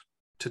of it,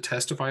 to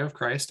testify of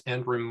Christ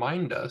and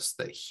remind us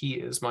that he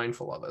is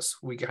mindful of us.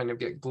 We kind of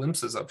get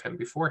glimpses of him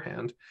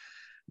beforehand,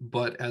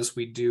 but as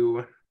we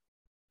do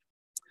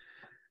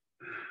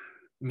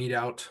mete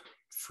out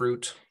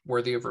fruit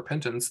worthy of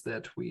repentance,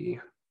 that we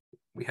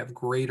have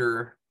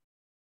greater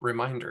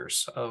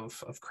reminders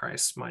of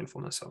Christ's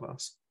mindfulness of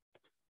us.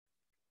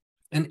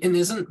 And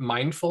isn't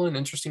mindful an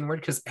interesting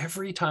word? Because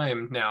every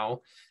time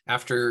now,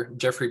 after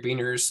Jeffrey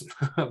Beener's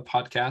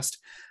podcast,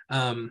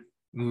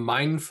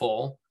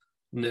 mindfulness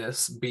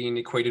being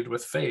equated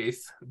with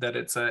faith, that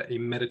it's a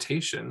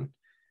meditation,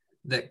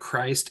 that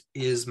Christ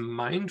is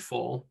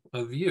mindful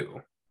of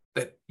you,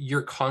 that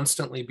you're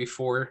constantly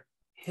before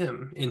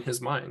him in his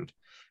mind.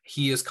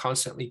 He is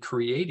constantly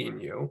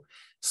creating you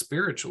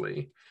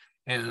spiritually,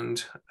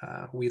 and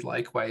we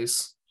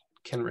likewise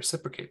can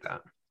reciprocate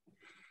that.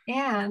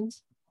 And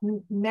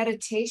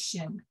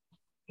meditation,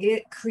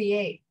 it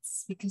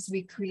creates, because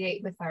we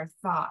create with our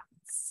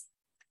thoughts.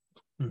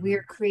 Mm-hmm.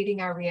 We're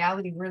creating our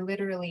reality. We're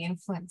literally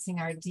influencing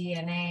our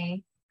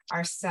DNA,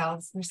 our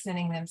cells. We're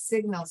sending them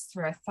signals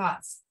through our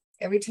thoughts.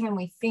 Every time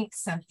we think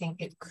something,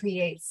 it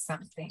creates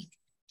something.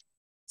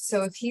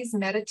 So if he's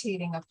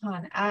meditating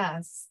upon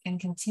us and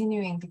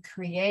continuing to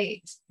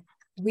create,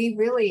 we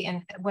really,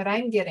 and what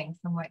I'm getting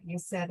from what you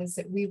said is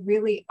that we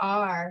really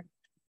are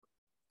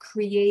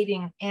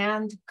creating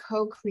and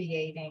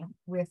co-creating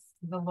with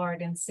the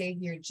Lord and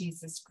Savior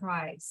Jesus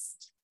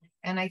Christ.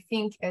 And I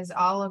think as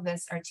all of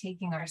us are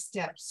taking our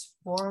steps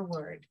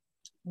forward,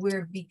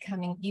 we're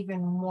becoming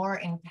even more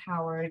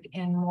empowered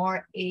and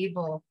more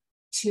able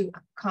to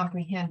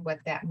comprehend what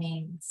that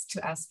means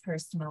to us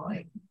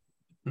personally.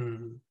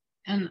 Mm-hmm.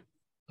 And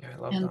yeah, I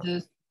love and that.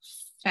 the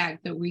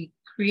fact that we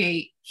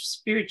create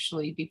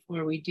spiritually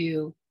before we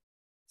do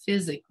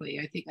physically,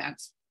 I think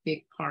that's a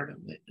big part of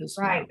it as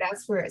well. Right,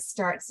 that's where it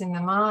starts in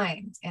the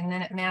mind, and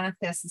then it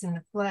manifests in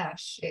the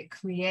flesh. It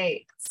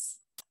creates.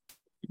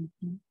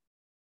 Mm-hmm.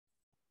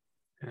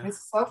 Yeah.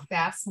 It's so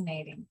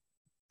fascinating.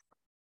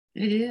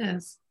 It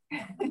is.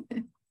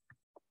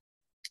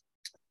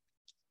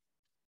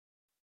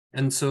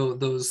 And so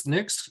those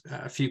next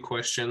few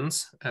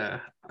questions,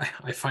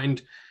 I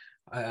find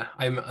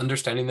I'm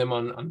understanding them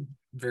on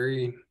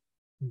very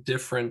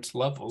different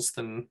levels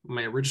than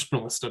my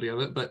original study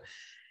of it. But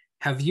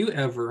have you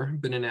ever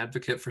been an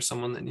advocate for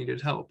someone that needed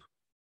help?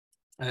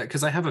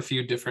 Because I have a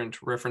few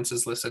different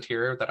references listed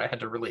here that I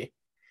had to really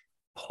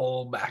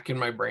pull back in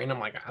my brain. I'm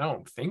like, I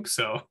don't think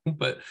so.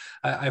 But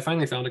I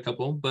finally found a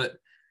couple. But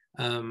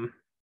Well,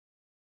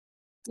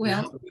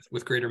 yeah,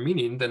 with greater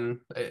meaning, then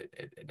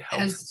it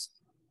helps.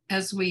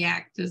 As we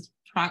act as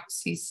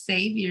proxy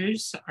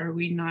saviors, are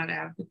we not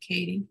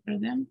advocating for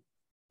them?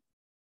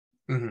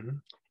 Mm-hmm.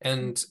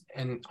 And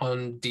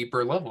on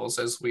deeper levels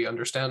as we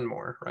understand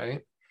more,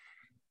 right?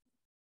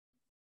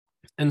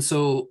 And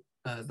so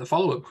the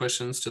follow-up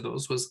questions to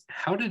those was,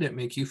 how did it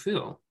make you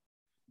feel?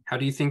 How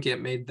do you think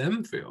it made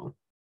them feel?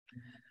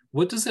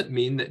 What does it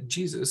mean that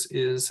Jesus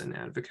is an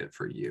advocate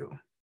for you?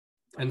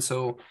 And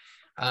so,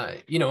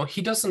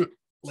 he doesn't,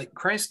 like,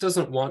 Christ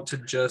doesn't want to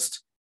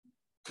just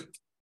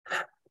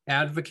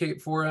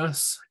advocate for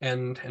us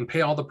and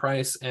pay all the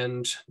price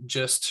and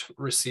just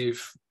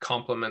receive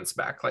compliments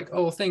back, like,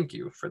 oh, thank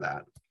you for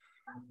that.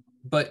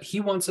 But he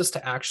wants us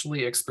to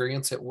actually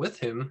experience it with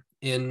him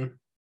in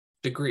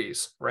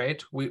degrees,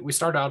 right? We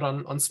start out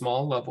on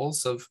small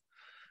levels of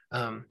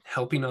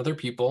helping other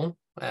people,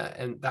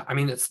 and that, I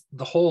mean, it's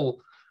the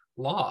whole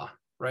law,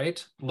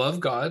 right? Love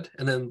God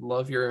and then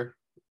love your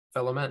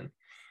fellow men,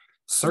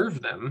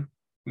 serve them,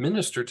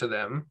 minister to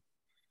them.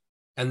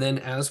 And then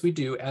as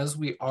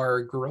we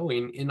are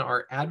growing in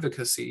our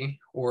advocacy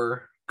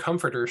or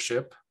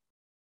comfortership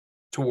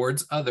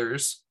towards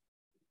others,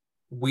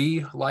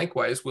 we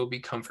likewise will be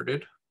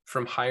comforted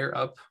from higher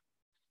up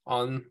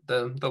on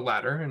the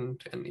ladder,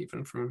 and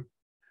even from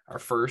our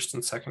first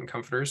and second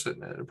comforters at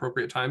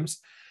appropriate times.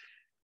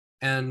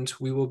 and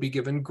we will be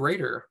given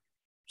greater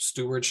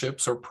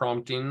stewardships or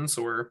promptings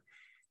or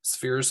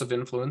spheres of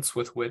influence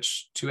with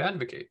which to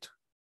advocate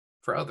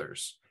for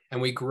others.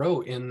 And we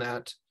grow in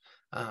that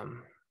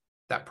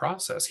that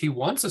process. He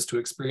wants us to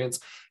experience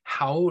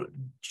how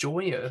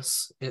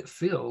joyous it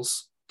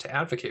feels to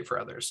advocate for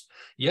others.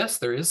 Yes,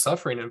 there is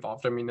suffering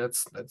involved. I mean,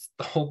 that's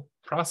the whole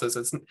process.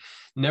 It's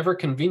never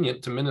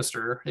convenient to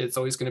minister. It's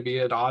always going to be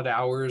at odd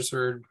hours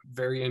or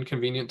very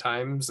inconvenient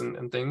times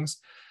and things.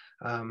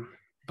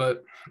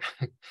 But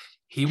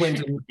he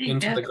went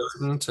into the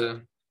garden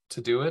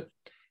to do it.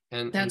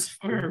 And that's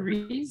for a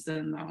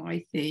reason, though,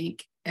 I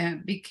think,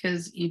 and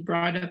because he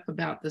brought up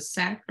about the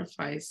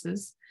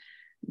sacrifices,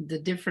 the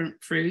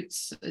different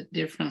fruits at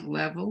different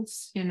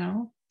levels, you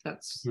know,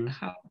 that's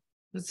how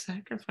the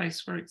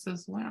sacrifice works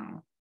as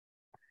well.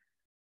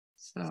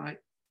 So,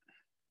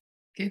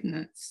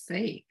 goodness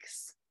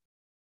sakes.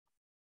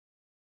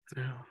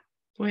 Yeah.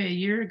 Boy, a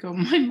year ago,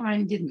 my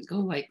mind didn't go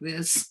like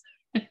this.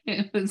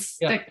 It was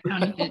stuck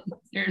down in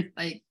there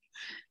like,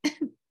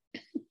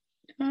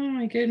 oh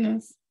my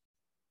goodness.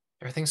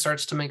 Everything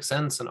starts to make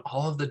sense and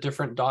all of the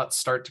different dots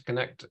start to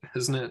connect.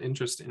 Isn't it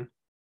interesting?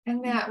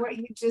 And that what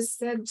you just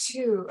said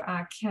too,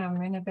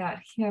 Cameron, about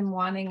him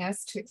wanting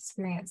us to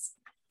experience,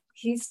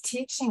 he's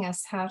teaching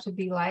us how to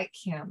be like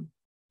him.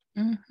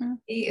 Mm-hmm.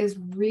 He is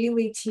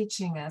really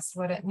teaching us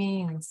what it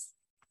means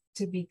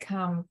to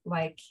become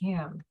like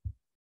him.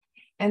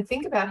 And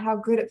think about how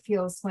good it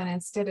feels when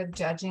instead of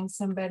judging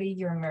somebody,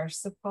 you're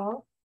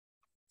merciful.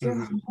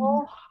 Your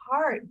whole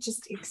heart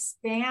just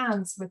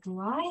expands with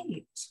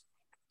light.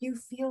 You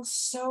feel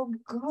so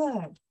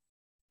good.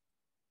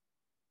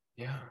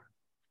 Yeah.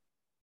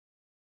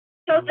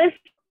 So this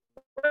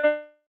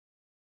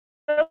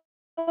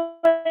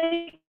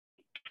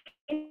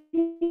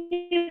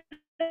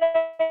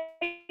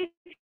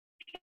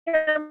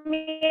hear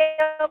me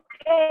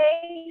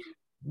okay?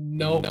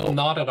 No,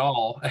 not at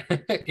all.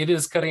 It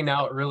is cutting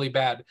out really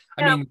bad.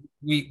 I mean,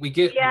 we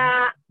get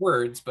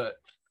words, but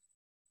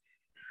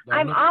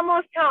I'm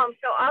almost home,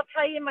 so I'll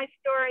tell you my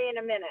story in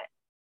a minute.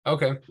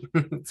 Okay.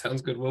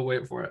 Sounds good. We'll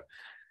wait for it.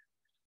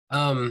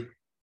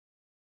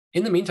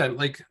 In the meantime,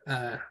 like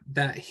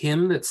that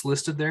hymn that's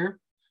listed there,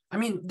 I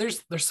mean,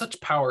 there's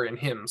such power in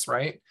hymns,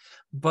 right?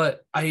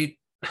 But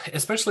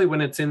especially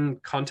when it's in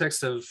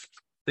context of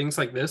things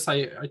like this,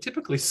 I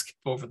typically skip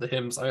over the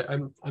hymns.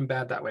 I'm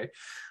bad that way.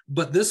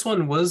 But this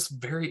one was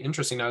very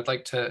interesting. I would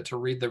like to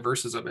read the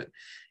verses of it.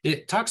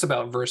 It talks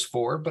about verse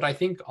 4, but I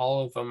think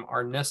all of them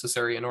are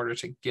necessary in order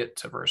to get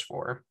to verse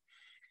 4.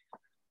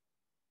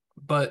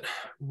 But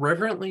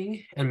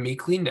reverently and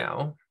meekly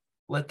now,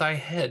 let thy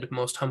head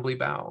most humbly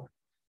bow.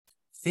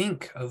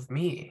 Think of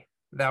me,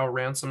 thou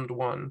ransomed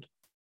one.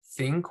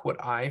 Think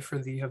what I for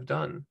thee have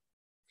done.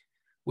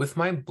 With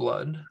my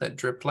blood that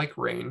dripped like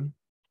rain,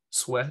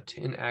 sweat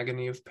in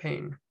agony of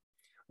pain,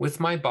 with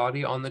my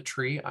body on the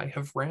tree I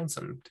have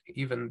ransomed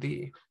even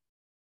thee.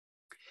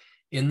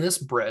 In this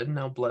bread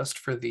now blessed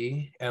for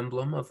thee,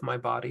 emblem of my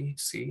body,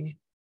 see.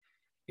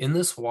 In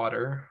this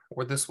water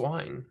or this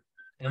wine,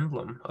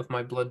 emblem of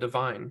my blood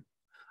divine.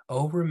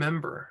 Oh,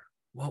 remember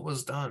what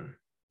was done,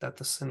 that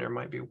the sinner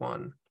might be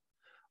won.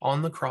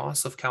 On the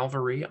cross of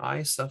Calvary,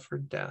 I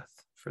suffered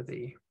death for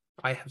thee.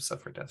 I have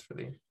suffered death for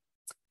thee.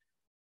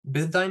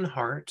 Bid thine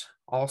heart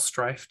all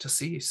strife to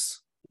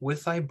cease.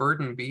 With thy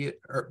burden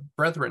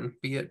brethren,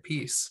 be at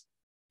peace.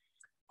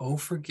 Oh,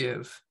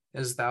 forgive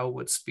as thou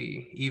wouldst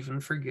be,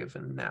 even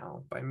forgiven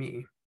now by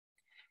me.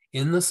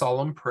 In the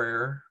solemn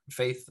prayer,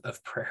 faith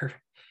of prayer,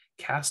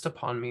 cast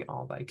upon me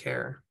all thy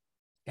care,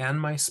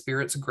 and my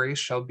spirit's grace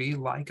shall be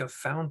like a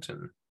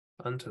fountain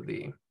unto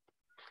thee.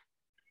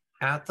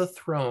 At the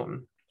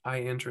throne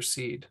I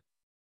intercede,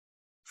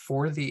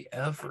 for thee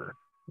ever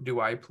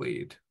do I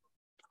plead.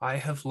 I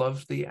have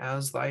loved thee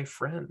as thy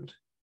friend,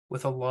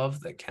 with a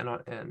love that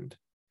cannot end.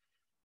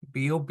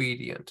 Be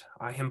obedient,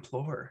 I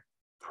implore,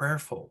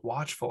 prayerful,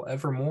 watchful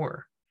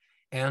evermore,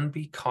 and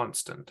be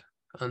constant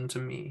unto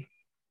me,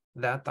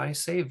 that thy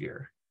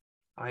Savior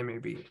I may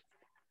be.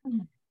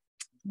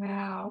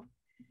 Wow.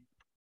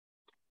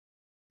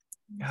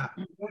 Yeah,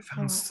 I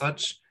found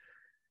such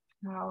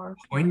powerful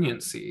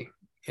poignancy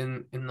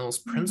in those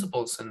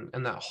principles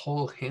and that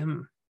whole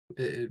hymn.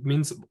 It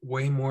means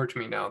way more to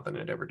me now than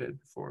it ever did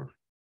before.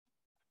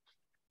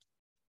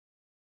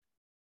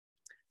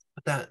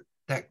 But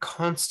that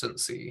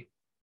constancy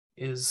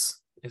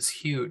is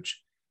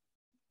huge.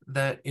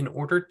 That in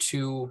order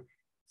to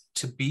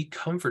be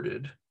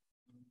comforted,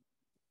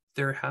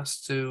 there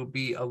has to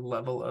be a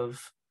level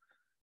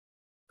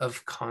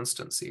of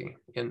constancy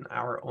in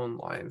our own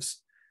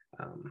lives,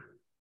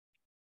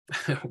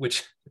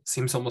 which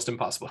seems almost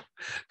impossible.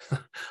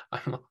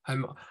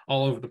 I'm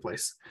all over the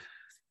place.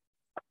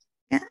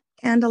 Yeah,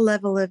 and a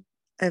level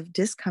of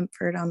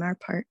discomfort on our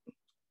part,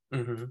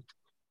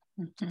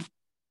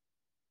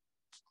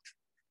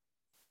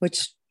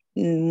 which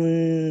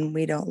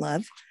we don't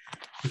love.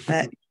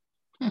 But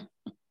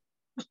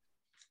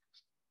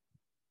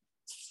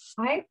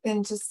I've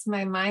been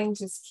my mind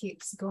just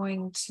keeps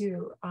going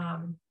to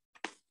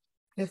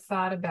the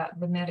thought about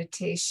the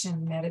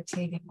meditation,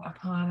 meditating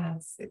upon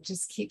us, it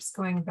just keeps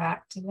going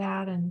back to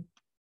that. And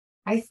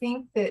I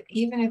think that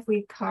even if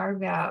we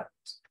carve out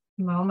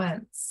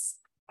moments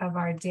of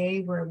our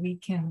day where we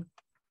can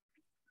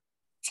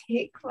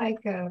take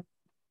like a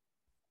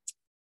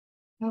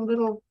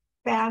little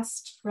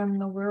fast from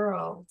the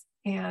world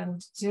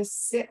and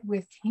just sit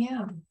with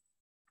him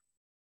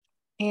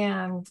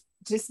and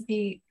just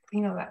be,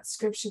 that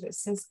scripture that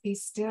says, be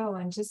still,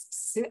 and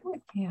just sit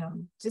with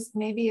him. Just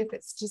maybe if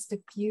it's just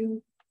a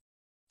few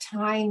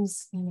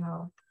times,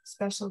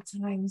 special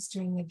times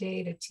during the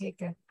day to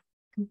take a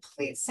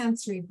complete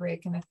sensory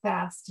break and a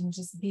fast and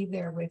just be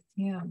there with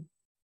him.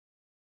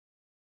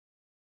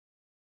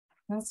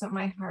 That's what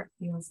my heart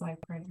feels like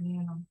right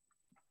now.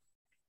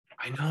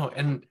 I know.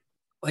 And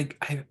like,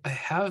 I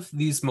have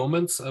these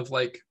moments of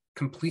like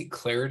complete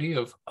clarity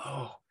of,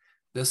 oh,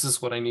 this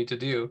is what I need to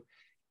do.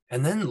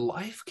 And then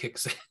life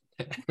kicks in.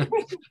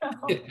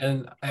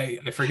 And I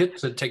forget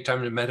to take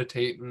time to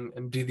meditate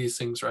and do these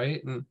things,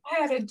 right? And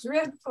I had a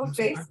dreadful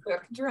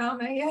Facebook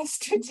drama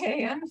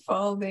yesterday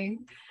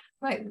unfolding.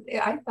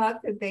 I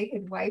thought that they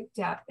had wiped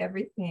out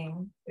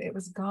everything. It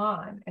was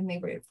gone. And they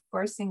were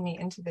forcing me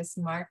into this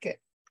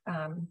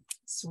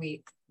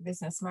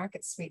business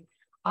market suite.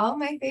 All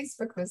my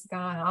Facebook was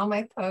gone, all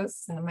my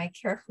posts and my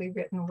carefully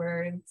written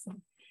words.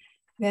 And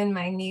then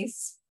my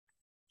niece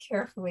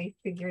carefully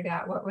figured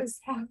out what was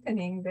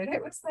happening, but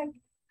it was like,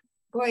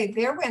 boy,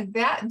 there went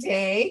that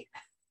day.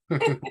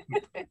 Yeah,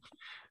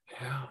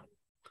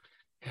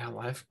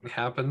 life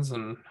happens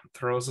and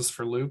throws us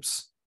for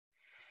loops.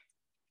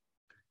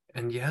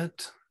 And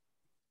yet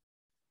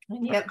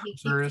he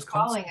keeps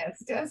calling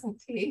us,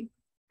 doesn't he?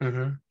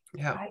 Mm-hmm.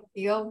 Yeah. I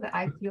feel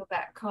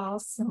that call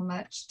so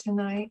much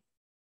tonight.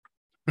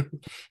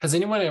 Has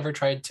anyone ever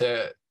tried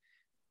to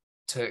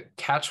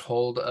catch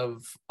hold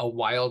of a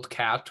wild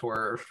cat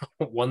or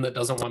one that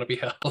doesn't want to be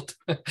held?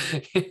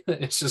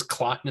 It's just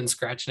clawing and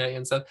scratching at you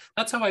and stuff.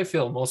 That's how I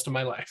feel most of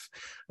my life.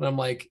 And I'm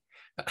like,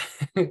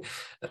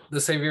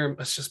 the Savior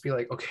must just be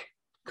like, okay,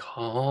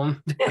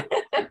 calm down.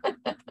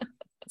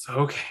 It's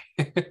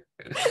okay.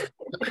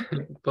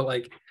 But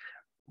like,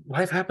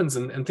 life happens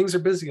and things are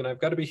busy and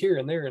I've got to be here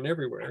and there and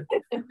everywhere.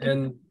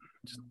 And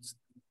just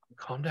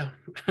calm down.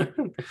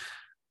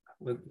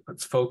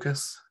 Let's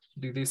focus,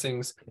 do these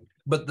things.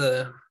 But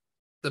the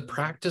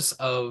practice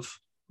of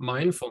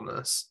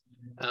mindfulness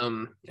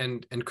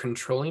and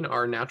controlling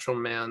our natural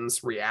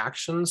man's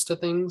reactions to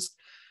things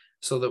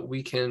so that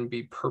we can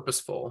be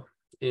purposeful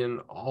in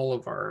all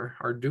of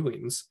our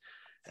doings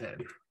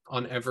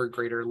on ever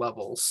greater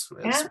levels.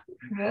 And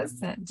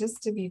present,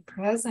 just to be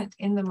present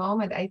in the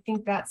moment. I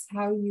think that's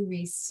how you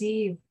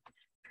receive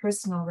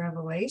personal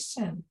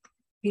revelation.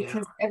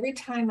 Because every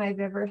time I've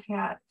ever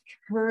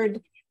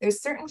heard,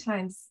 there's certain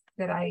times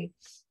that I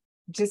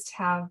just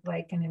have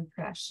like an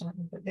impression,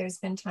 but there's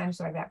been times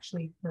where I've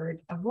actually heard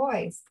a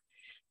voice,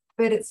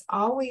 but it's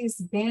always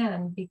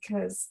been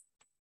because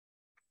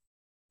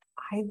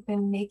I've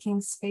been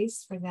making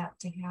space for that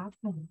to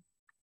happen.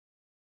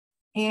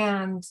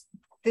 And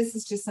this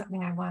is just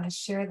something I want to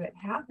share that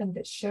happened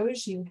that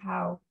shows you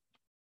how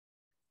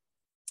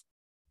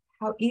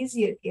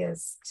easy it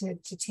is to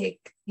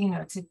take,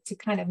 to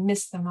kind of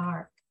miss the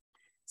mark.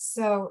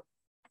 So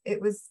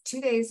it was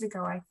 2 days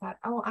ago, I thought,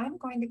 oh, I'm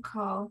going to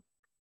call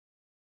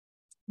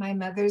my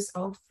mother's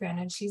old friend,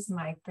 and she's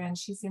my friend.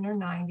 She's in her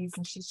 90s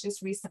and she's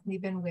just recently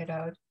been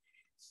widowed.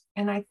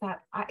 And I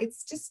thought,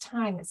 it's just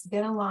time. It's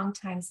been a long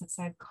time since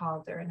I've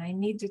called her and I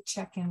need to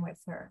check in with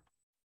her.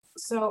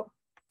 So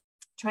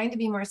trying to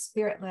be more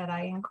spirit-led,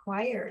 I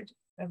inquired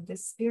of the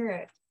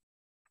spirit,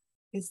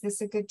 is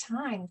this a good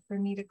time for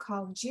me to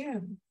call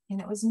June? And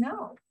it was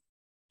no.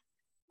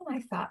 And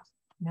I thought,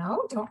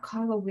 no, don't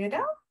call a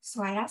widow.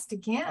 So I asked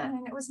again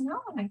and it was no.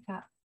 And I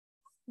thought,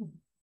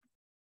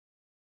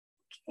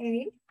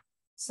 okay.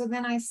 So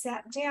then I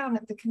sat down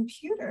at the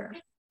computer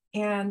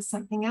and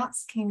something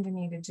else came to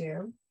me to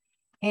do.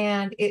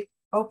 And it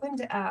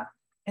opened up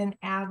an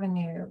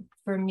avenue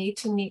for me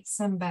to meet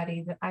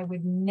somebody that I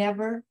would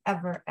never,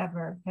 ever,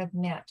 ever have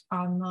met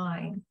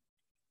online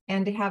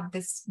and to have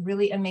this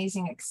really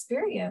amazing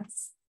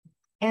experience.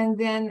 And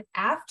then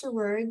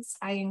afterwards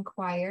I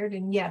inquired,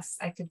 and yes,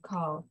 I could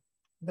call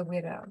the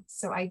widow.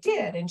 So I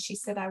did. And she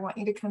said, I want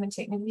you to come and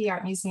take me to the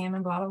art museum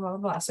and blah, blah, blah,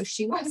 blah. So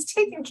she was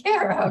taken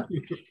care of,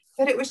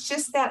 but it was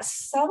just that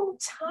subtle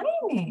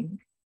timing,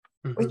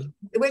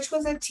 which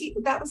was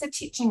that was a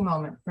teaching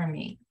moment for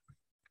me,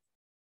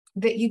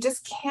 that you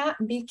just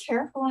can't be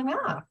careful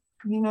enough,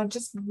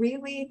 just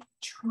really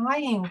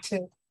trying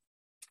to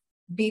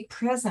be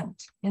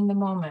present in the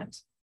moment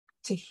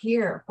to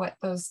hear what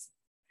those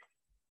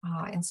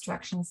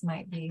instructions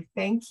might be.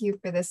 Thank you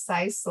for the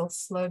Sisal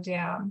slow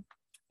down.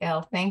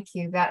 Elle, thank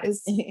you. That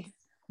is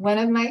one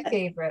of my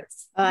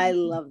favorites. I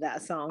love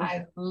that song.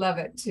 I love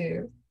it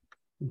too.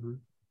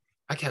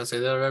 I can't say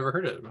that I've ever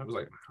heard it. I was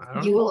like, I don't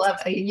know. You will love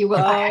it. You will.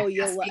 Oh,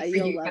 you'll love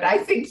it. I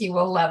think you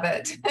will love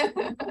it.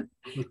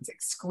 It's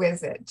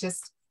exquisite,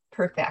 just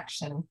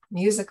perfection,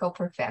 musical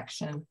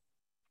perfection.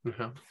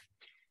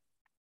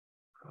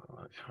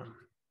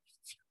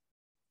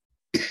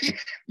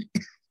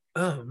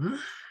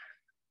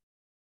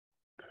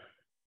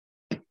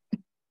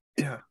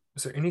 Yeah.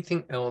 Is there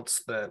anything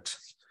else that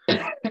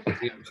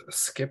we've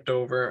skipped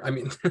over? I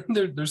mean,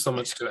 there's so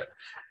much to it.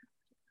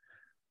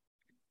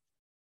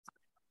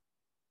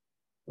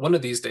 One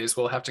of these days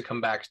we'll have to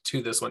come back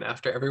to this one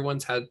after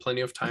everyone's had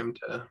plenty of time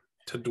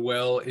to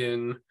dwell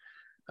in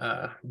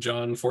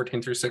John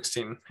 14 through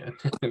 16 and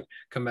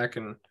come back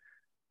and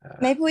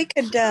maybe we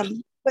could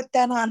put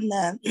that on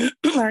the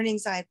Learning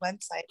Side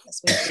website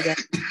this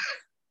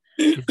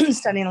week.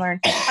 Study and learn.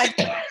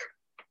 I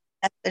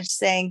message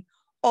saying,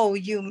 "Oh,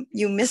 you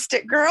missed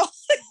it, girl."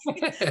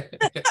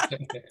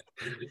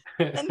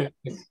 and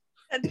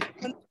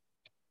when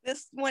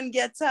this one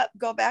gets up,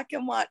 go back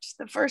and watch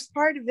the first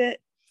part of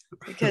it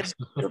because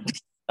you'll be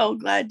so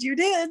glad you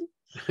did.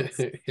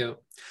 Yeah,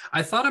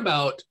 I thought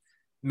about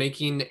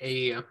making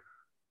a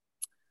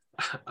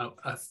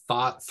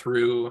thought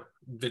through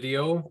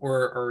video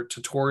or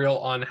tutorial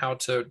on how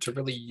to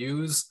really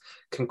use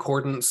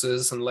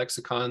concordances and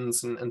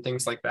lexicons and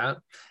things like that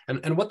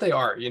and what they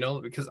are,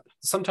 because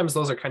sometimes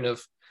those are kind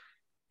of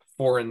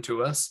foreign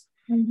to us.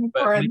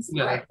 But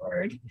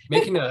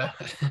making an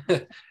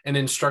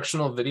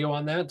instructional video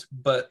on that,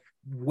 but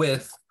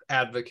with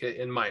advocate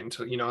in mind,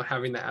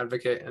 having the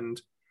advocate and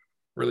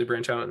really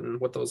branch out and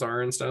what those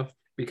are and stuff,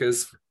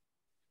 because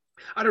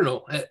I don't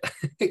know,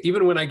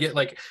 even when I get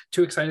like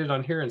too excited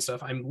on here and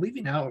stuff, I'm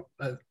leaving out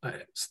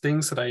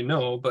things that I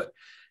know, but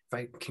if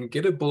I can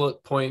get a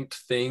bullet point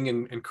thing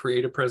and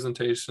create a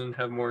presentation,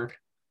 have more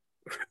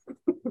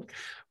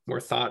more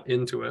thought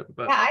into it.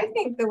 But yeah, I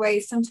think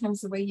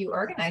sometimes the way you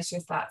organize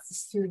your thoughts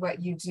is through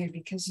what you do,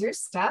 because your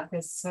stuff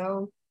is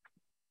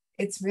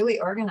it's really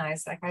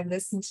organized. Like I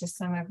listened to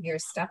some of your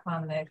stuff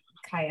on the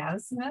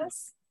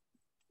chiasmus.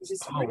 It's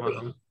just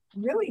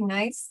really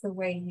nice the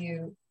way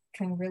you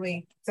can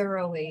really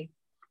thoroughly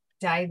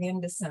dive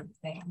into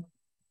something.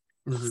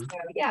 So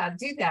yeah,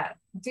 do that.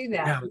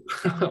 Yeah.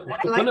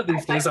 One of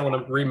these days I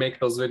want to remake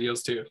those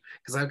videos too,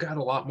 because I've got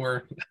a lot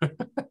more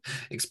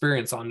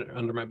experience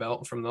under my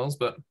belt from those.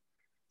 But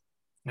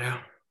yeah,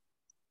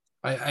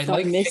 I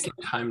like taking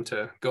time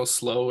to go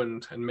slow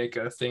and make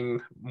a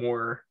thing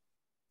more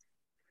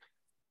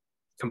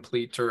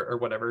complete or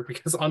whatever,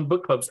 because on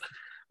book clubs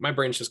my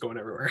brain's just going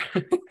everywhere.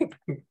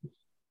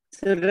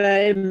 So did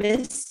I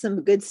miss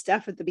some good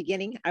stuff at the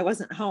beginning? I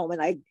wasn't home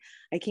and I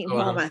came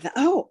home. I thought,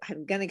 oh,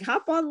 I'm going to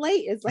hop on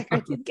late. It's like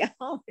I didn't get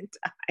home in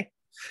time.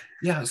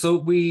 Yeah. So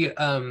we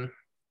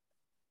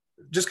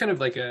just kind of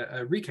like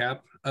a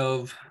recap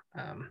of,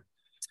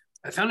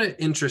 I found it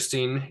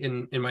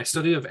interesting in my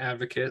study of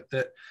Advocate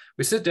that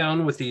we sit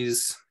down with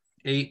these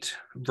 8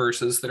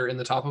 verses that are in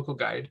the topical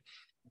guide,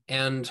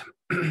 and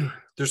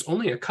there's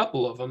only a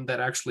couple of them that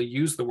actually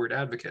use the word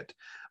advocate.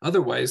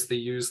 Otherwise, they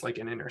use like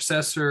an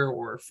intercessor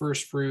or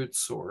first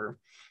fruits or,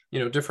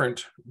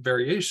 different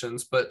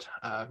variations, but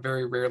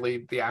very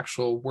rarely the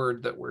actual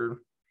word that we're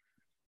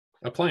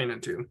applying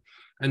it to.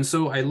 And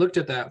so I looked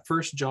at that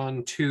 1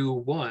 John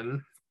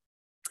 2:1,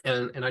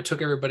 and I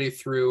took everybody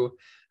through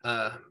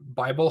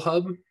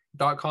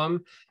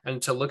BibleHub.com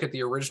and to look at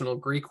the original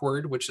Greek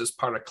word, which is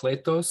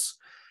parakletos.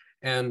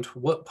 And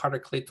what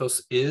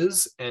parakletos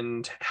is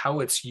and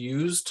how it's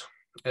used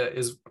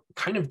is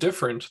kind of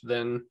different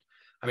than,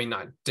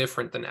 not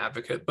different than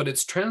advocate, but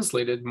it's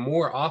translated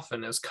more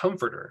often as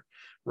comforter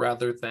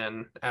rather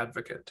than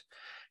advocate.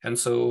 And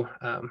so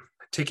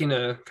taking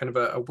a kind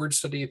of a word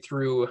study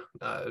through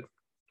the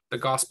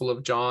Gospel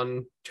of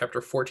John,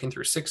 chapter 14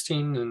 through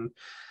 16. And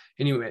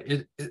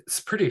anyway, it's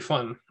pretty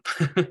fun.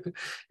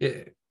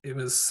 it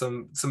was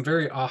some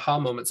very aha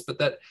moments, but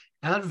that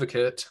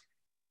advocate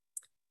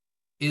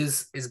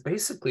is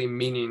basically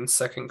meaning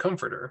second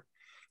comforter,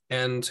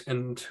 and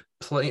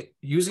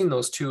using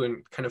those two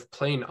and kind of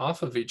playing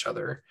off of each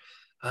other,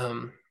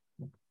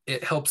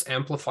 it helps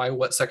amplify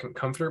what second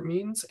comforter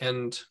means,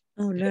 and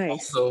it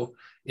also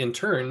in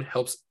turn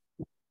helps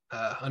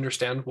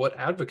understand what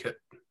advocate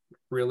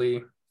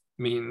really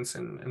means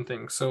and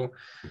things. So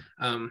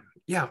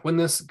yeah, when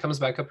this comes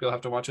back up, you'll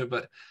have to watch it,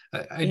 but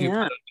I do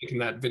plan on making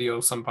that video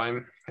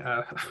sometime,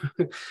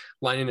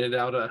 lining it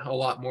out a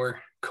lot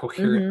more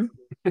coherent.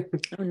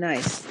 Oh,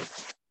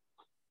 nice.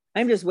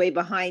 I'm just way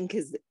behind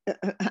because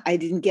I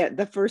didn't get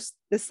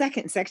the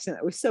second section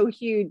that was so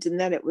huge, and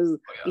then it was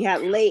we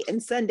had late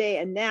and Sunday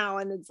and now,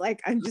 and it's like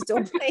I'm just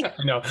obeying.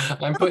 I know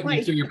I'm putting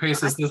you through your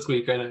paces this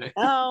week. I know.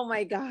 Oh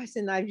my gosh,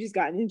 and I've just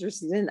gotten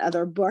interested in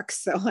other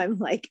books, so I'm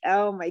like,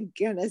 oh my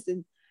goodness,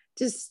 and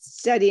just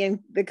studying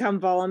the Come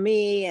Follow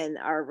Me and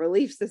our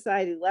Relief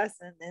Society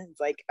lesson, and it's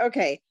like,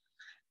 okay,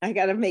 I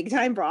got to make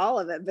time for all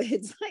of it, but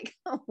it's like,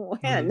 oh,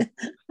 when?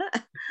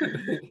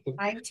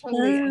 I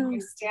totally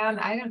understand.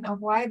 I don't know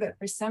why, but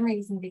for some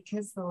reason,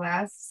 because the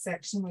last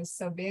section was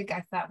so big,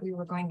 I thought we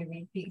were going to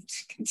be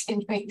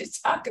continuing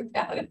to talk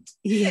about it.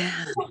 Yeah.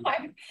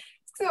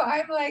 So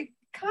I'm like,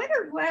 kind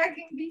of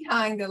lagging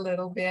behind a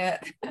little bit.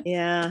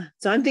 Yeah.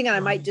 So I'm thinking I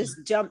might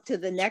just jump to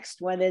the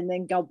next one and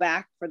then go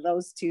back for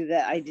those two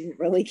that I didn't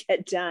really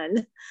get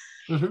done.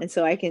 Mhm. And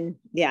so I can,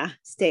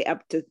 stay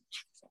up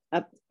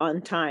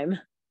on time.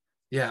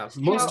 Yeah,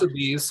 most of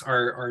these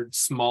are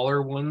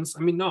smaller ones. I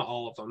mean, not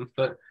all of them,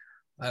 but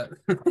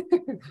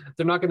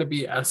they're not going to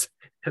be as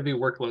heavy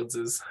workloads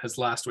as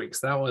last week's.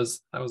 That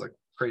was a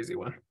crazy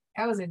one.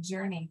 That was a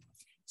journey.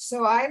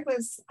 So I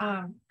was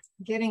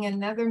getting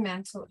another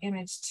mental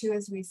image too,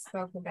 as we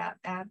spoke about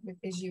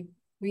as you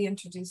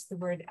reintroduced the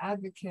word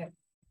advocate.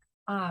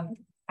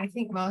 I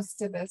think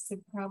most of us have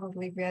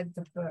probably read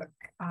the book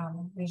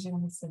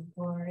Visions of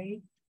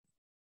Glory.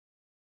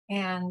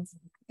 And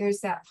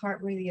there's that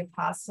part where the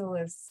apostle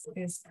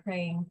is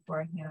praying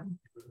for him.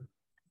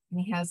 And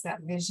he has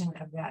that vision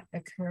of that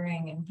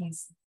occurring, and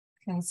he's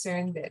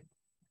concerned that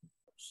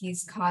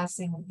he's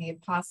causing the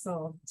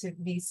apostle to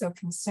be so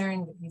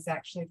concerned that he's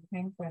actually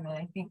praying for him. And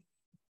I think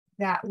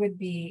that would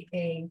be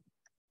a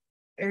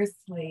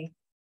earthly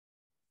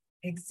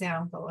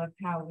example of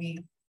how we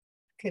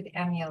could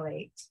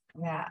emulate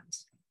that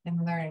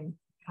and learn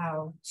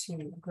how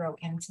to grow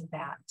into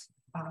that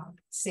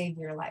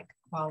savior-like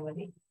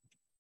quality.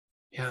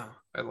 Yeah,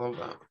 I love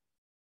that.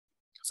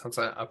 Sounds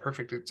like a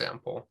perfect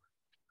example.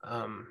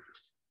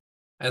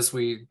 As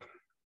we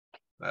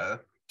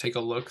take a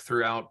look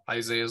throughout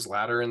Isaiah's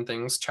ladder and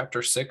things,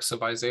 chapter 6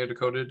 of Isaiah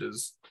Decoded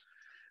is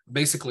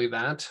basically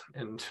that,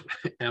 and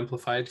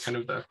amplified, kind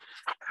of the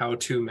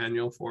how-to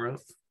manual for it.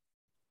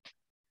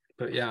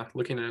 But yeah,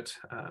 looking at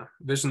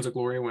Visions of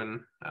Glory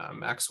when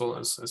Maxwell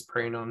is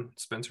praying on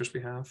Spencer's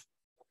behalf.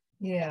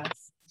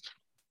 Yes.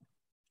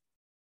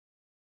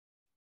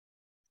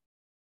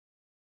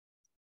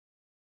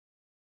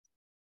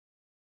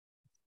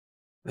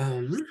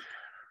 Let's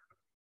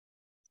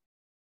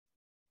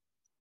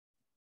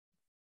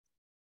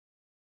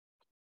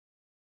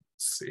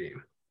see.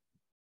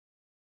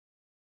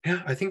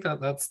 Yeah, I think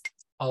that's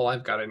all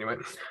I've got anyway.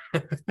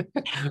 Do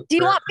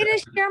you want me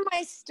to share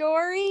my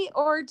story,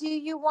 or do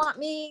you want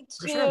me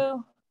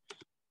to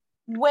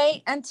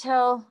wait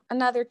until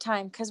another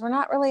time? Because we're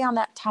not really on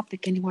that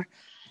topic anymore.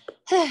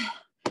 Yeah,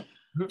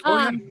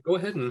 go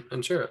ahead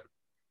and share it.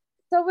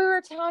 So we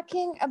were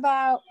talking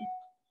about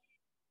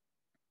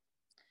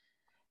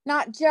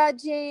not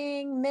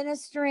judging,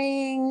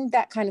 ministering,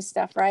 that kind of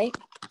stuff, right?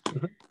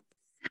 Mm-hmm.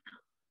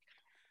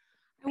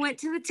 I went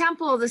to the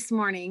temple this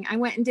morning. I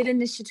went and did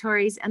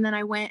initiatories, and then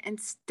I went and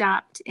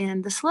stopped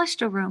in the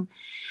celestial room.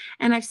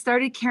 And I've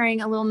started carrying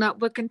a little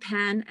notebook and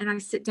pen, and I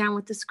sit down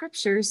with the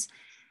scriptures.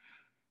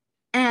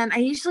 And I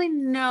usually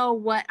know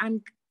what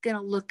I'm going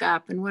to look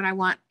up and what I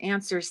want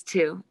answers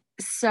to.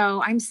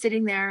 So I'm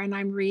sitting there and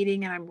I'm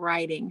reading and I'm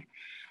writing.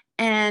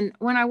 And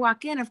when I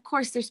walk in, of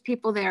course, there's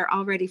people there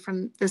already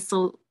from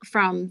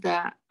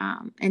the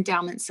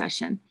endowment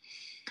session.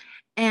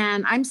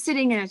 And I'm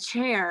sitting in a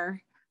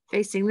chair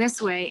facing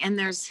this way, and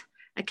there's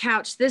a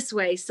couch this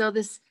way. So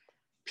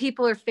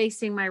people are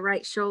facing my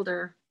right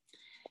shoulder.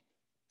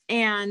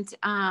 And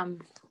I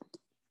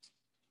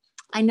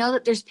know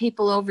that there's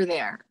people over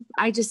there.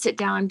 I just sit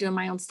down, I'm doing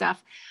my own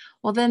stuff.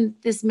 Well, then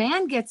this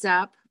man gets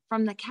up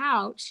from the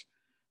couch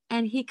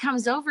and he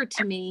comes over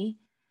to me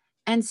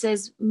and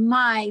says,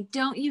 "My,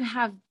 don't you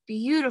have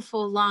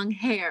beautiful long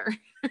hair?"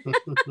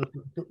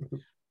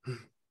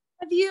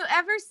 Have you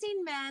ever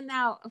seen men?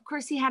 Now, of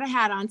course, he had a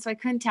hat on, so I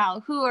couldn't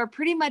tell, who are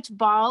pretty much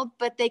bald,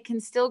 but they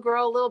can still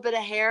grow a little bit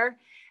of hair.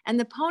 And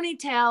the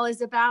ponytail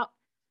is about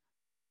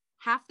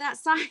half that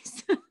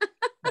size.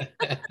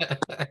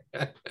 I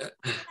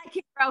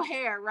can grow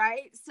hair,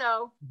 right?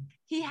 So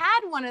he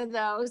had one of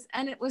those,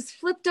 and it was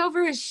flipped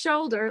over his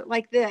shoulder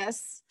like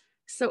this.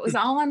 So it was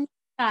all on the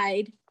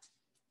side.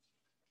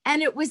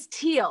 And it was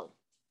teal.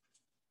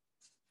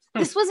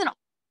 This was an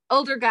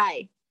older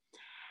guy.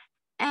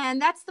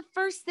 And that's the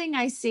first thing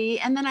I see.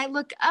 And then I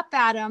look up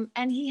at him,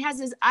 and he has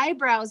his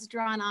eyebrows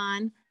drawn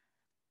on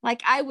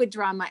like I would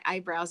draw my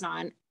eyebrows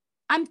on.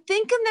 I'm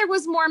thinking there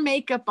was more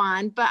makeup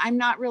on, but I'm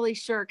not really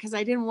sure because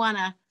I didn't want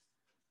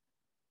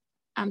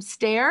to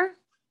stare.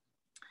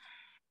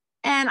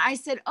 And I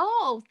said,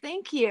 "Oh,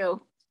 thank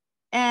you."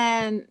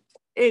 And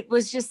it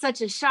was just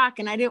such a shock,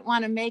 and I didn't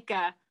want to make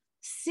a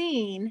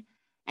scene.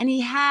 And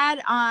he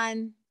had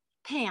on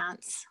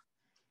pants,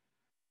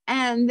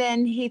 and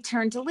then he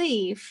turned to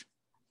leave.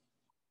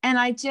 And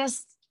I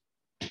just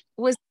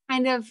was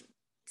kind of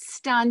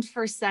stunned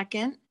for a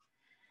second.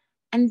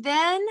 And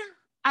then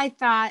I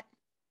thought,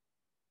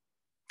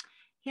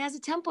 he has a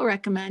temple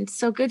recommend,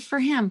 so good for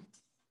him.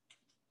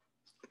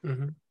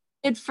 Mm-hmm.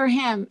 Good for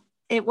him.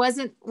 It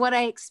wasn't what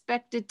I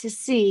expected to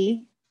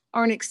see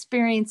or an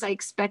experience I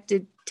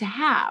expected to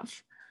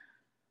have.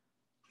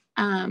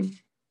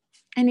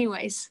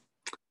 Anyways,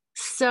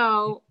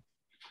 so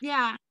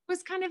yeah, it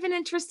was kind of an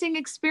interesting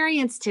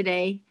experience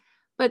today,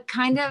 but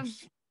kind of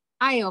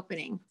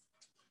eye-opening.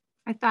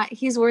 I thought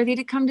he's worthy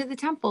to come to the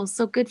temple,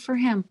 so good for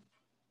him.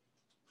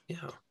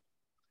 Yeah.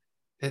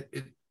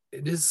 It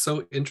is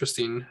so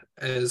interesting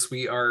as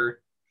we are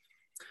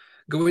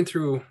going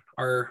through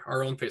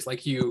our own pace.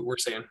 Like you were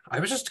saying, I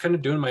was just kind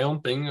of doing my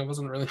own thing. I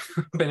wasn't really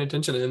paying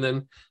attention. And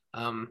then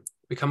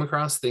we come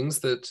across things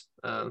that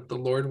the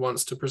Lord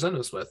wants to present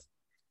us with,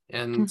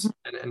 and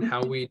and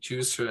how we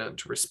choose to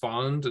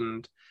respond,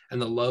 and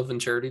the love and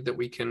charity that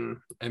we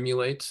can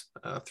emulate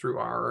through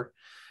our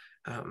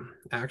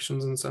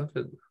actions and stuff.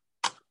 It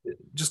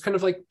just kind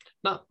of like,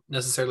 not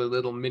necessarily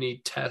little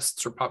mini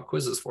tests or pop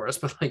quizzes for us,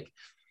 but like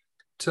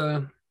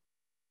to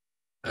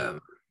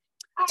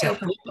help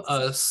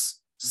us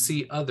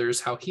see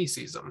others how he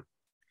sees them.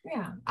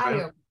 Yeah,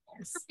 Right?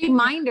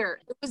 Reminder.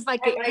 It was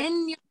like an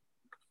in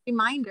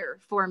reminder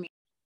for me.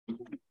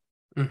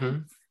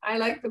 I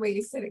like the way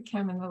you said it,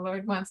 Cameron. The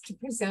Lord wants to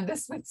present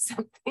us with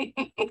something.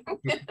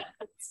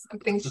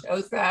 Something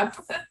shows up.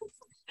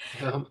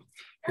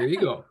 Here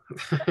you go.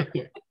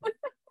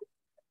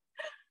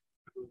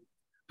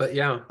 But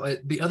yeah,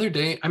 the other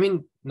day, I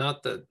mean,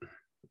 not that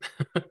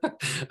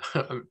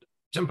I'm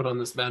jumping on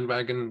this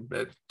bandwagon,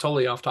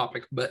 totally off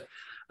topic, but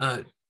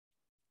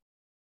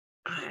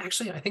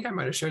actually, I think I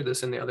might have shared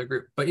this in the other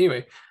group. But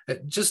anyway,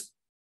 just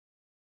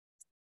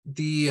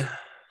an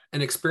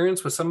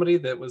experience with somebody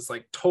that was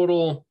like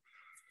total,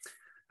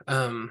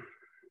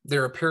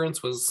 their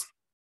appearance was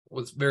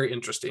very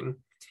interesting,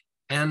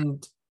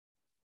 and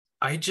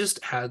I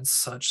just had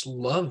such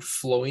love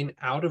flowing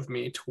out of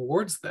me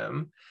towards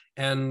them,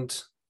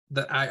 and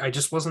that I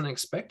just wasn't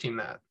expecting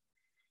that.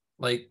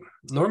 Like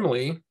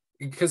normally,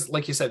 because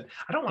like you said,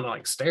 I don't want to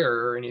like stare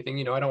or anything,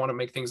 I don't want to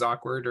make things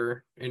awkward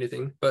or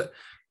anything, but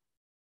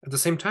at the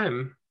same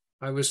time,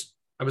 I was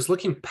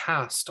looking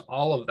past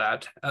all of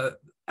that,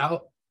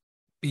 out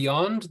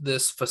beyond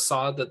this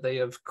facade that they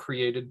have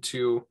created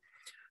to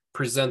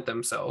present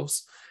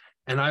themselves,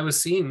 and I was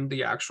seeing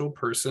the actual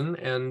person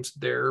and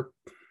their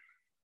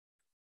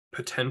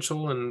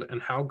potential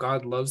and how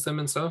God loves them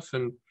and stuff,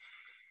 and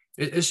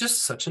it's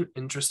just such an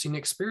interesting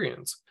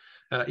experience.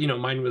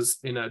 Mine was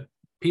in a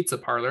pizza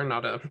parlor,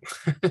 not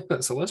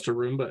a celestial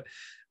room, but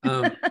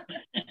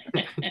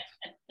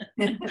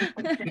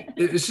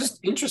it's just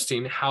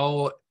interesting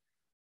how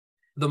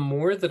the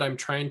more that I'm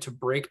trying to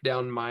break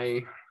down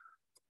my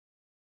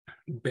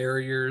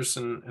barriers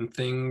and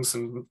things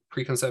and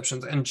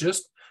preconceptions, and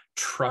just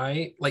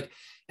try like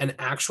an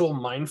actual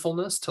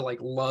mindfulness to like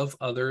love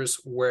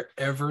others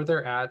wherever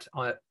they're at,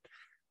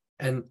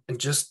 and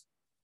just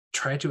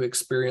try to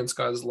experience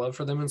God's love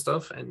for them and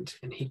stuff, and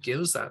he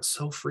gives that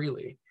so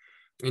freely.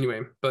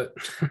 Anyway, but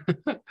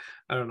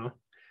I don't know,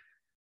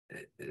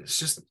 it's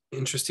just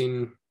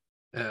interesting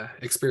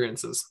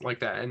experiences like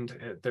that,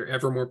 and they're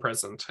ever more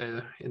present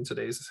in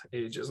today's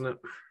age, isn't it?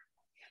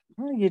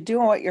 Well, you're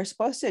doing what you're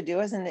supposed to do,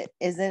 isn't it?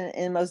 Isn't it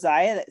in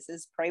Mosiah that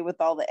says pray with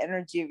all the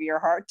energy of your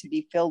heart to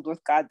be filled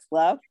with God's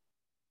love,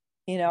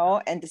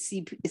 and to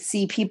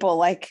see people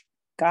like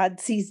God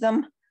sees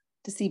them,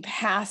 to see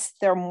past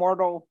their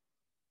mortal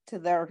to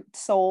their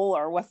soul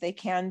or what they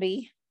can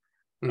be.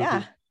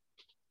 Yeah,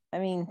 I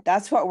mean,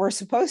 that's what we're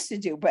supposed to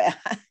do, but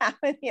how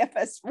many of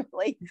us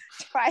really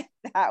try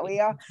that?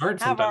 We all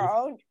have our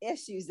own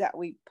issues that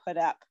we put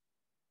up.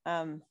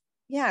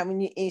 Yeah, I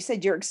mean, you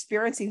said you're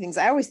experiencing things.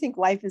 I always think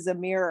life is a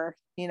mirror,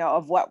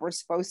 of what we're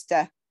supposed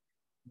to,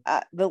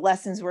 the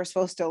lessons we're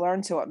supposed to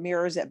learn. So it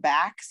mirrors it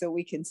back so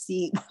we can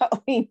see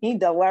what we need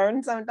to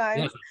learn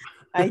sometimes. Yeah.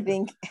 I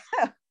think,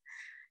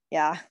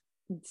 yeah,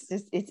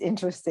 it's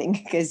interesting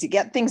because you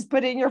get things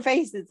put in your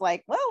face. It's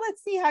like, well,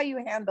 let's see how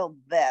you handle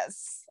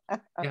this.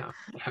 Yeah.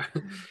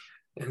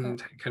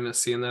 And kind of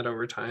seeing that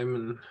over time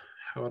and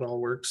how it all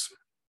works.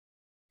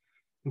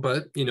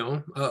 But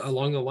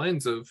along the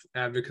lines of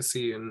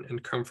advocacy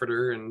and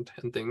comforter and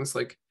things,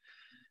 like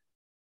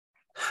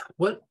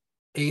what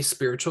a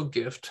spiritual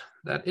gift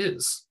that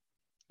is.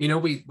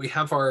 We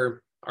have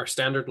our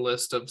standard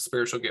list of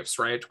spiritual gifts,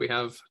 right? We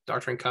have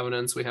Doctrine and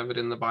Covenants, we have it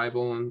in the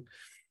Bible, and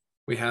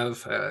we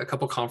have a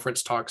couple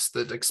conference talks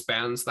that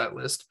expands that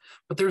list.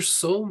 But there's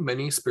so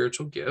many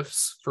spiritual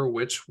gifts for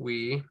which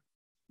we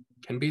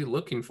can be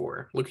looking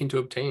to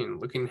obtain,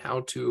 looking how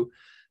to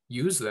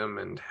use them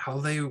and how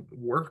they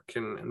work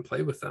and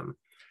play with them.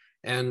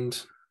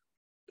 And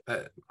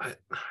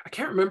I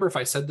can't remember if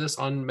I said this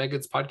on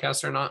Megan's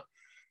podcast or not,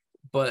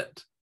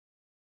 but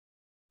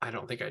I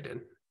don't think I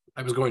did.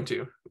 I was going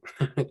to.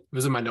 It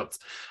was in my notes.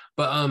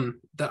 But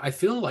that I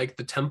feel like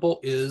the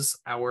temple is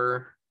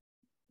our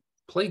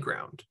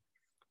playground.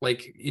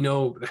 Like,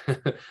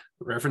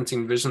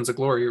 referencing Visions of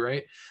Glory,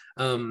 right?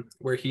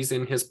 Where he's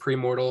in his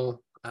premortal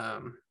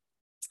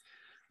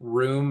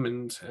room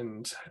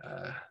and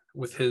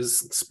with his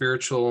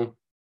spiritual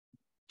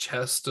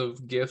chest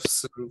of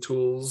gifts and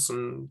tools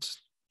and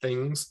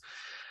things.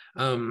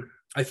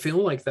 I feel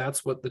like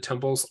that's what the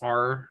temples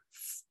are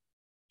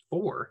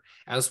for.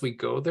 As we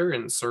go there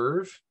and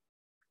serve,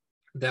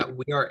 that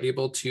we are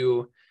able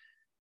to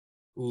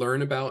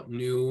learn about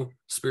new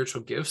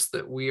spiritual gifts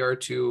that we are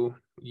to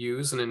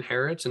use and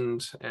inherit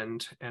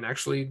and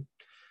actually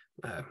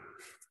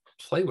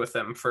play with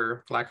them,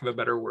 for lack of a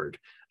better word,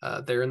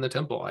 there in the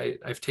temple.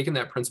 I've taken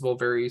that principle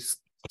very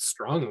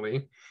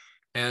strongly,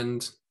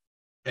 and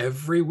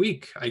every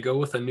week I go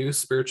with a new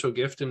spiritual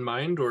gift in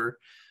mind, or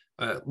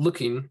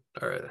looking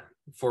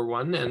for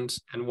one, and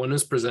one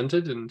is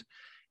presented, and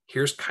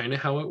here's kind of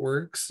how it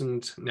works.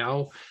 And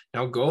now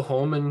go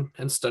home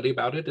and study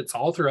about it. It's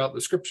all throughout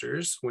the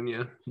scriptures when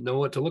you know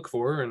what to look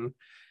for. And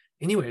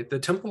anyway, the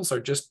temples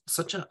are just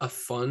such a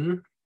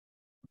fun,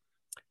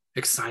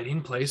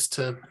 exciting place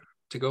to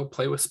go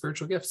play with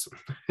spiritual gifts.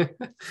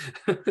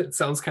 It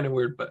sounds kind of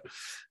weird, but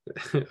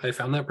I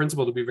found that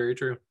principle to be very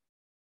true.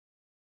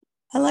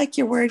 I like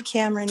your word,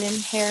 Cameron,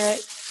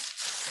 inherit.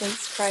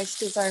 Since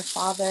Christ is our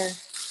Father,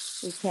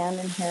 we can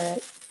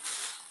inherit.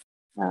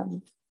 A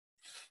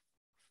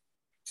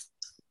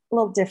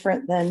little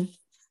different than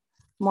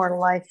more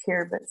life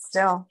here, but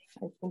still,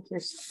 I think you're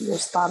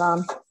spot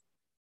on.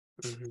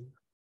 Mm-hmm.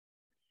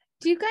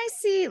 Do you guys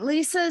see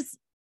Lisa's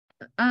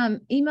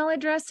email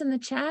address in the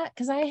chat?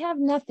 Because I have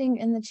nothing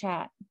in the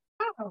chat.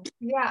 Oh,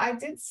 yeah, I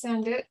did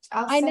send it.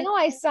 I know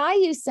I saw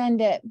you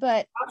send it,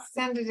 but I'll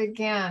send it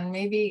again.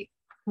 Maybe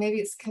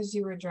it's because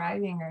you were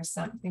driving or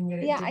something.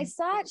 That yeah, I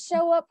saw it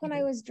show up when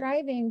I was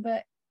driving,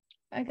 but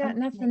I got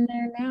nothing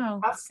there now.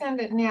 I'll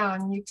send it now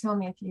and you tell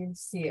me if you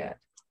see it.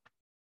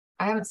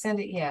 I haven't sent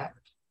it yet.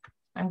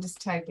 I'm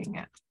just typing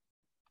it.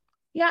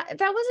 Yeah, that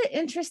was an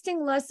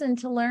interesting lesson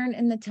to learn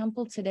in the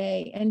temple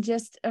today, and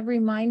just a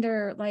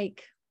reminder,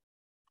 like,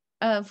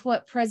 of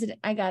what President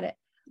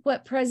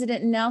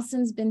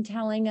Nelson's been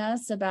telling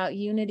us about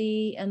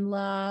unity and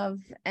love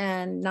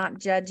and not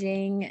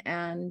judging.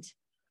 And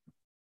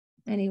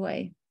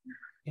anyway,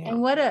 yeah.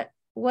 And what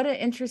an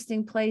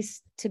interesting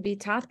place to be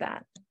taught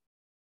that.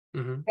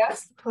 Mm-hmm.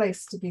 That's the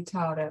place to be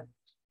taught it.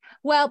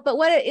 Well, but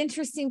what an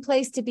interesting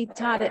place to be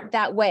taught it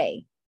that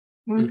way.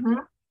 Mm-hmm.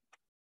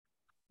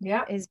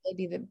 Yeah, is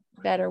maybe the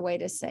better way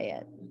to say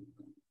it.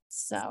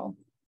 So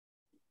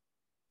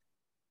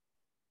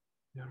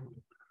yeah.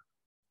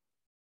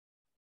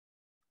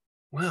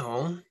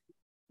 Well,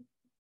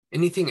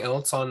 anything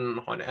else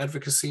on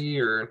advocacy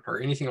or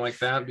anything like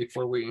that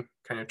before we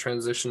kind of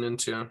transition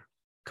into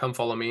Come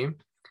Follow Me?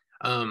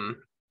 I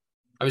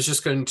was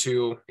just going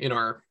to, in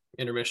our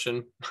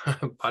intermission,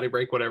 potty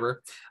break,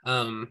 whatever,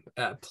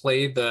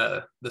 play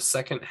the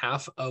second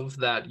half of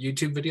that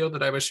YouTube video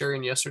that I was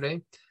sharing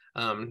yesterday,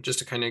 just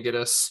to kind of get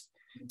us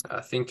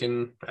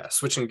thinking,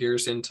 switching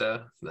gears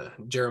into the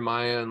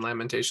Jeremiah and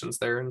Lamentations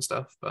there and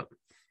stuff. But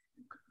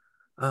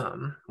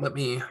let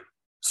me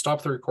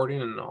stop the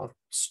recording and I'll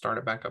start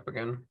it back up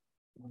again.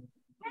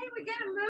 Hey, we gotta move.